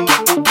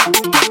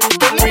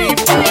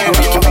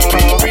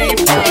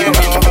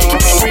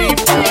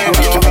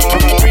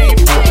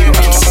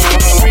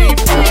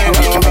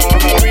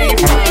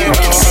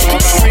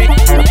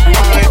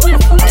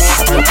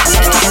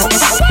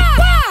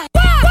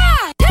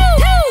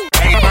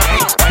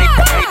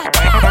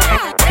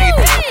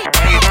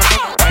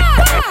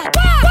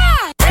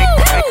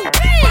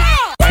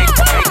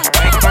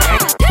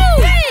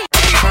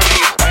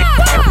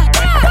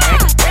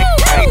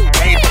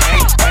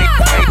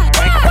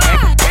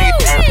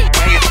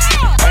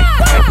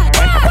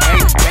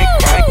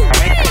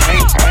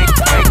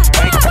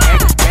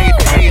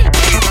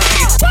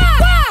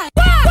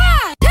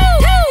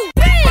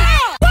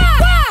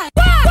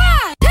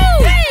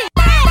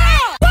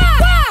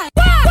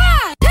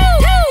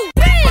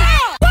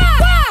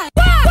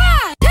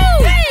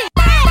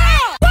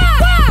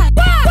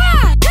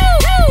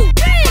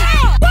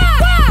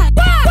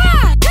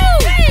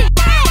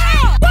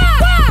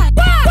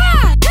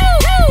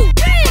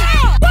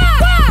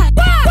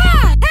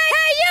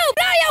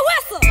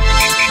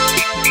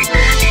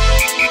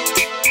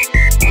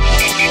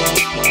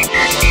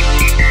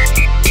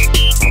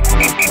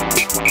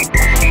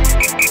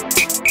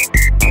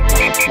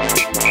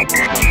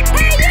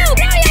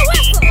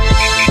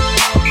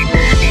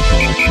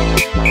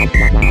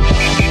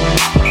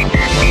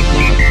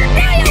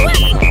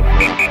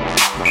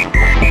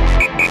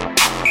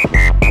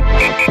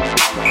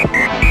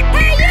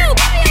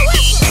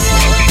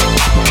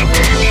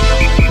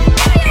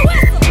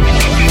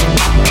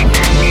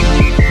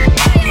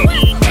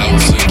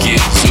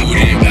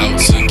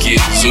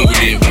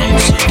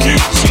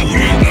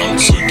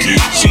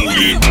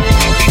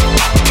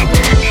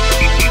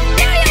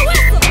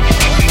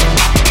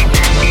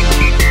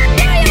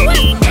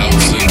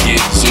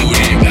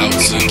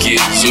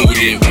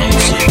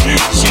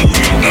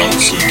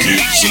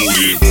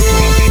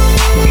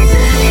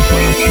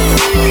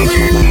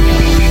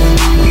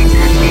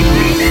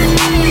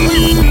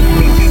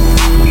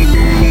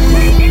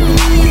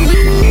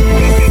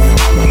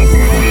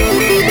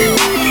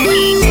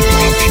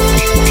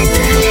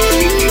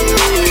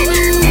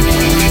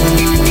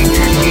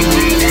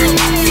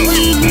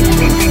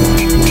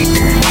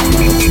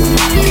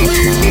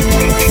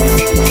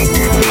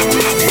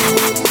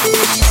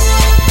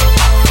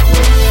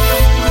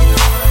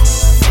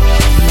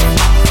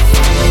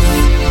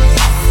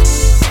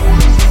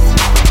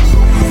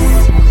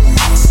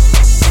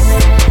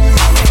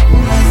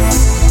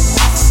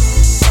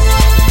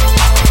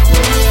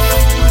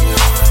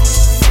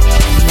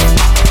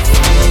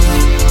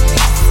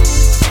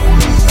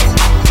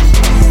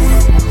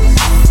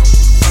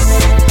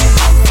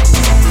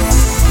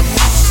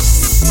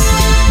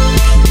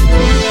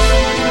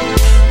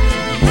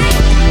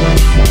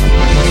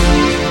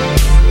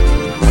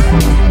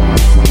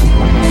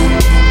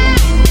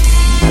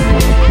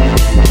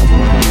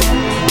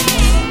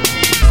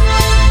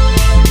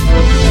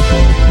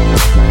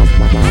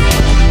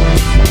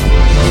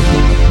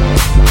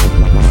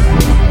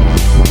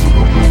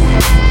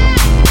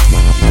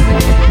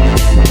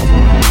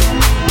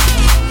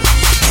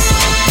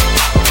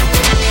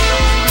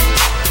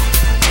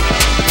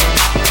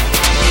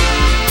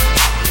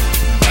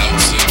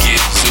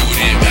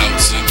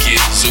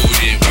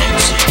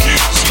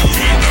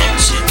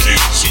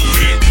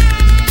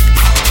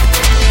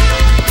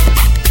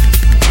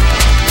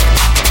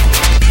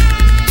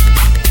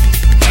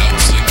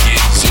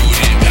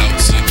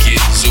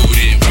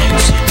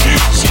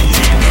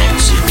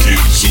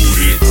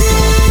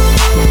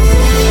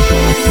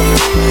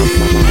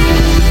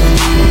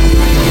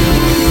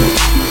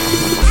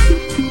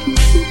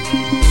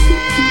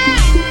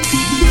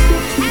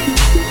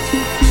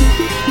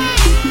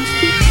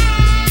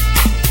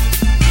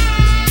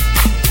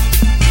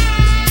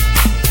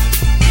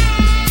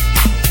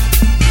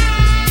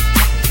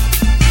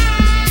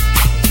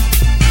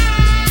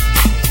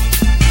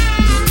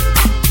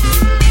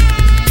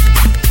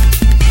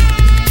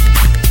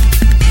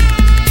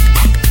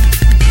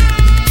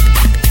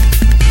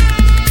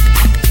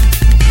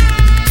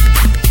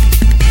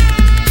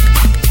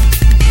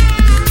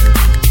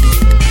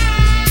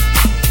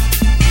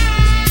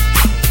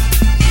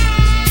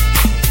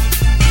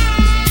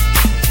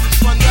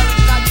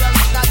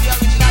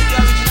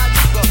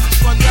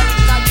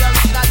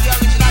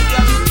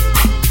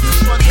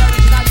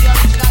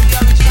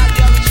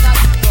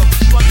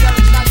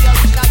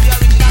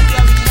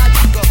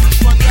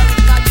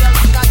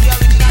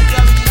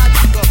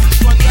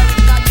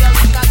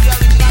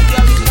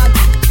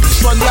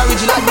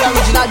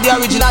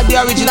 original, the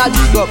original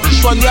big up.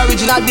 From the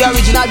original, the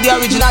original, the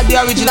original, the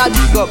original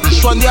big up.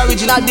 From the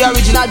original, the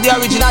original, the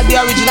original, the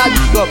original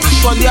big up.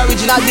 From the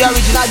original, the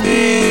original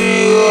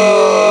big up.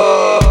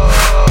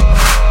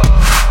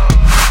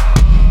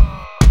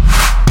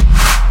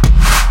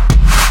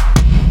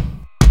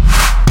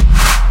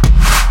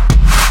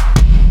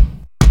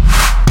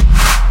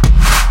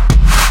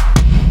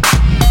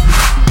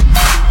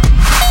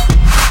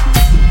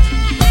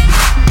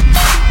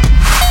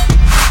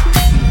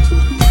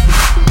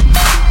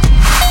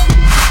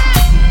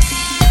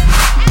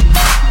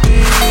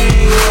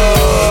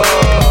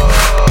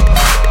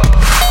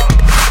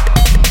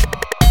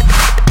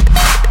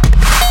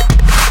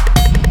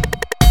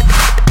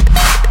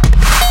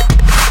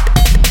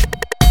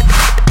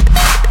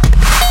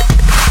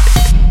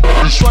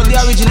 From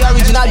the original, the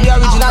original, the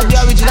original, the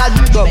original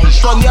big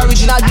up. From the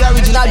original, the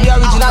original, the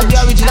original,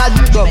 the original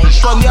big up.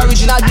 From the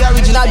original, the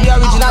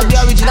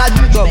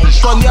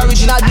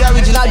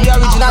original, the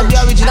original,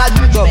 the original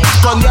big up.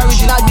 From the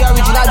original, the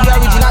original, the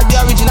original, the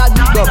original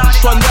big up.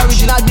 From the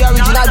original, the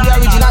original, the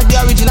original, the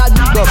original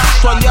big up.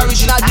 From the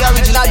original, the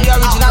original, the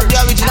original, the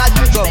original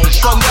big up.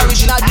 From the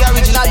original, the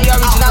original, the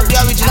original, the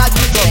original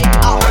big up.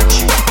 I'll hurt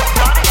you,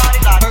 hurt you,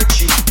 hurt you, hurt you,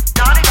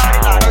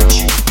 hurt you.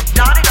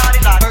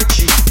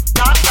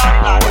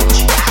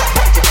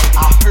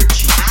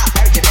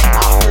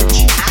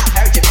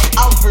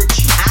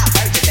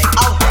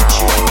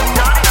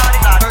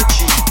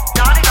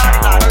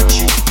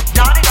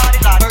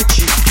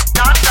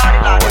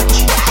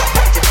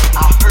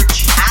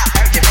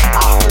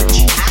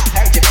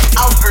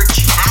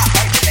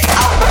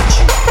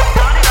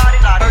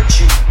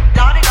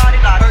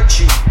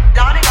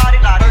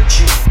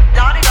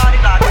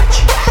 hurt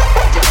you.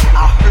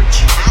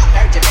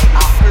 I'll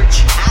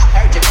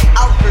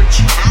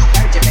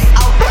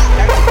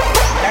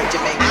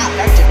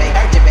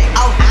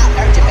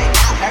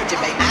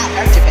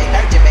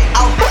hurt you.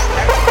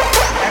 I'll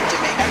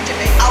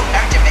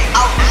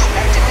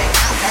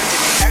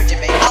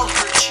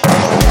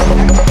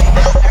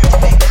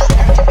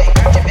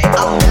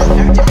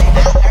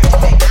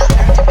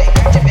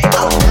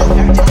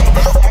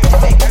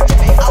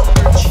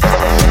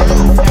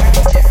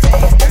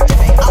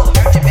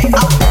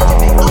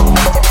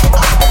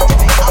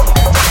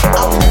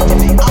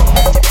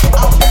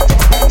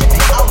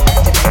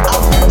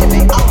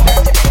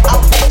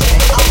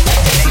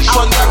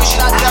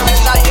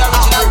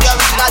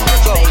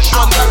you.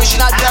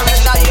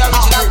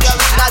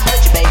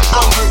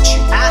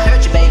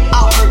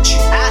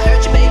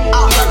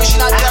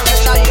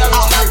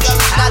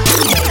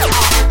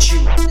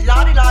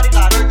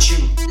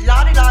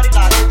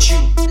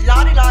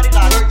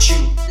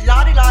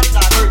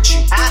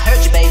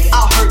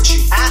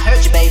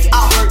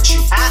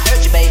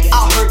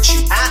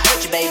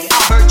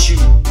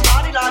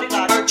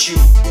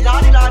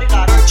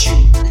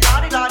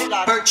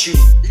 hurt you. Hurt you.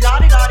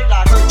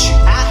 Hurt you. Hurt you.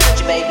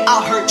 Hurt you.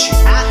 I'll hurt you.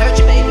 I'll hurt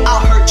you. I'll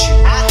hurt you.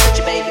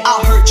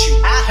 I'll hurt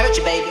you. Hurt you.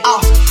 Hurt you. Hurt you.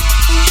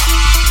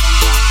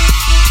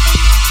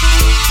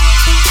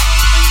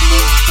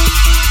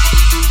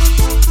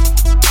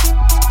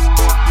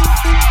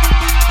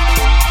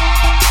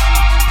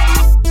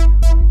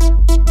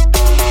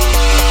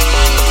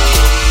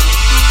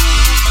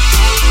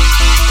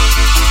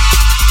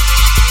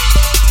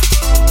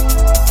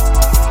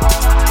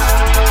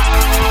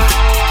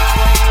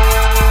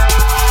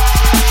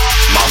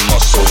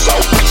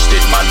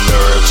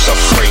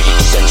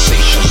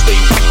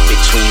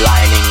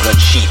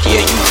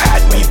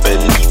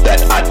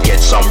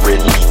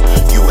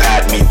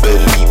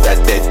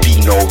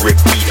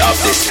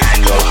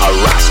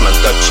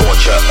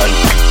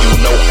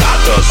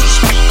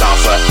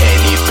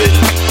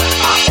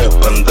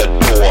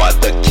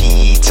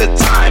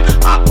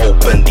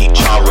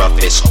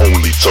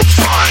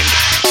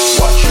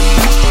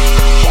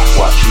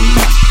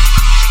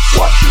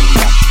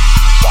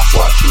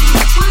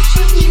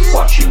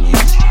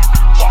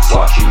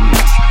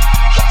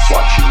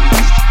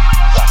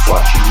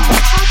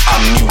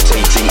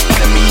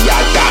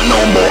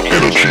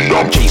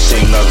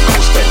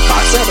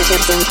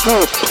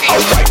 A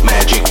white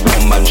magic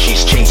woman,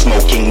 she's chain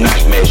smoking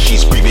nightmares.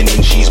 She's breathing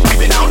in, she's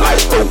breathing out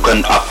like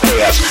broken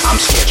affairs. I'm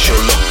scared she'll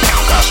look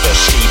down, cast a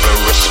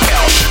sleeper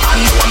spell. I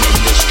know I'm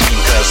in this dream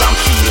cause I'm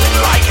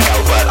feeling like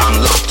hell, but I'm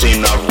locked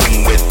in a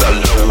ring with a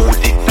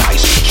loaded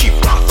dice. She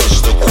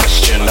proffers the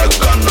question, a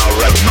gun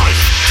or a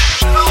knife.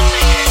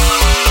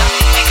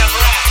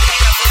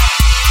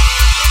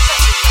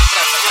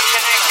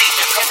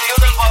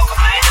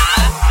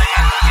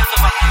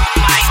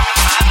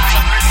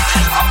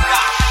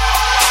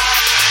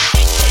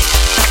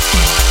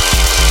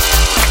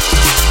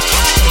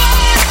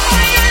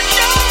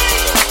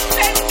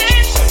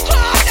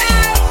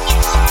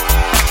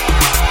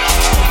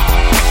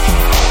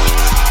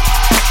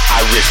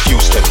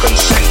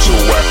 Consent to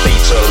her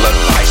fatal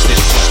advice. This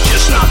is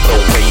just not the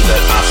way that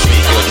I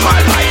figured my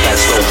life.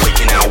 As the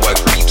waking hour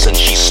creeps and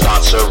she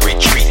starts her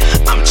retreat,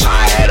 I'm tired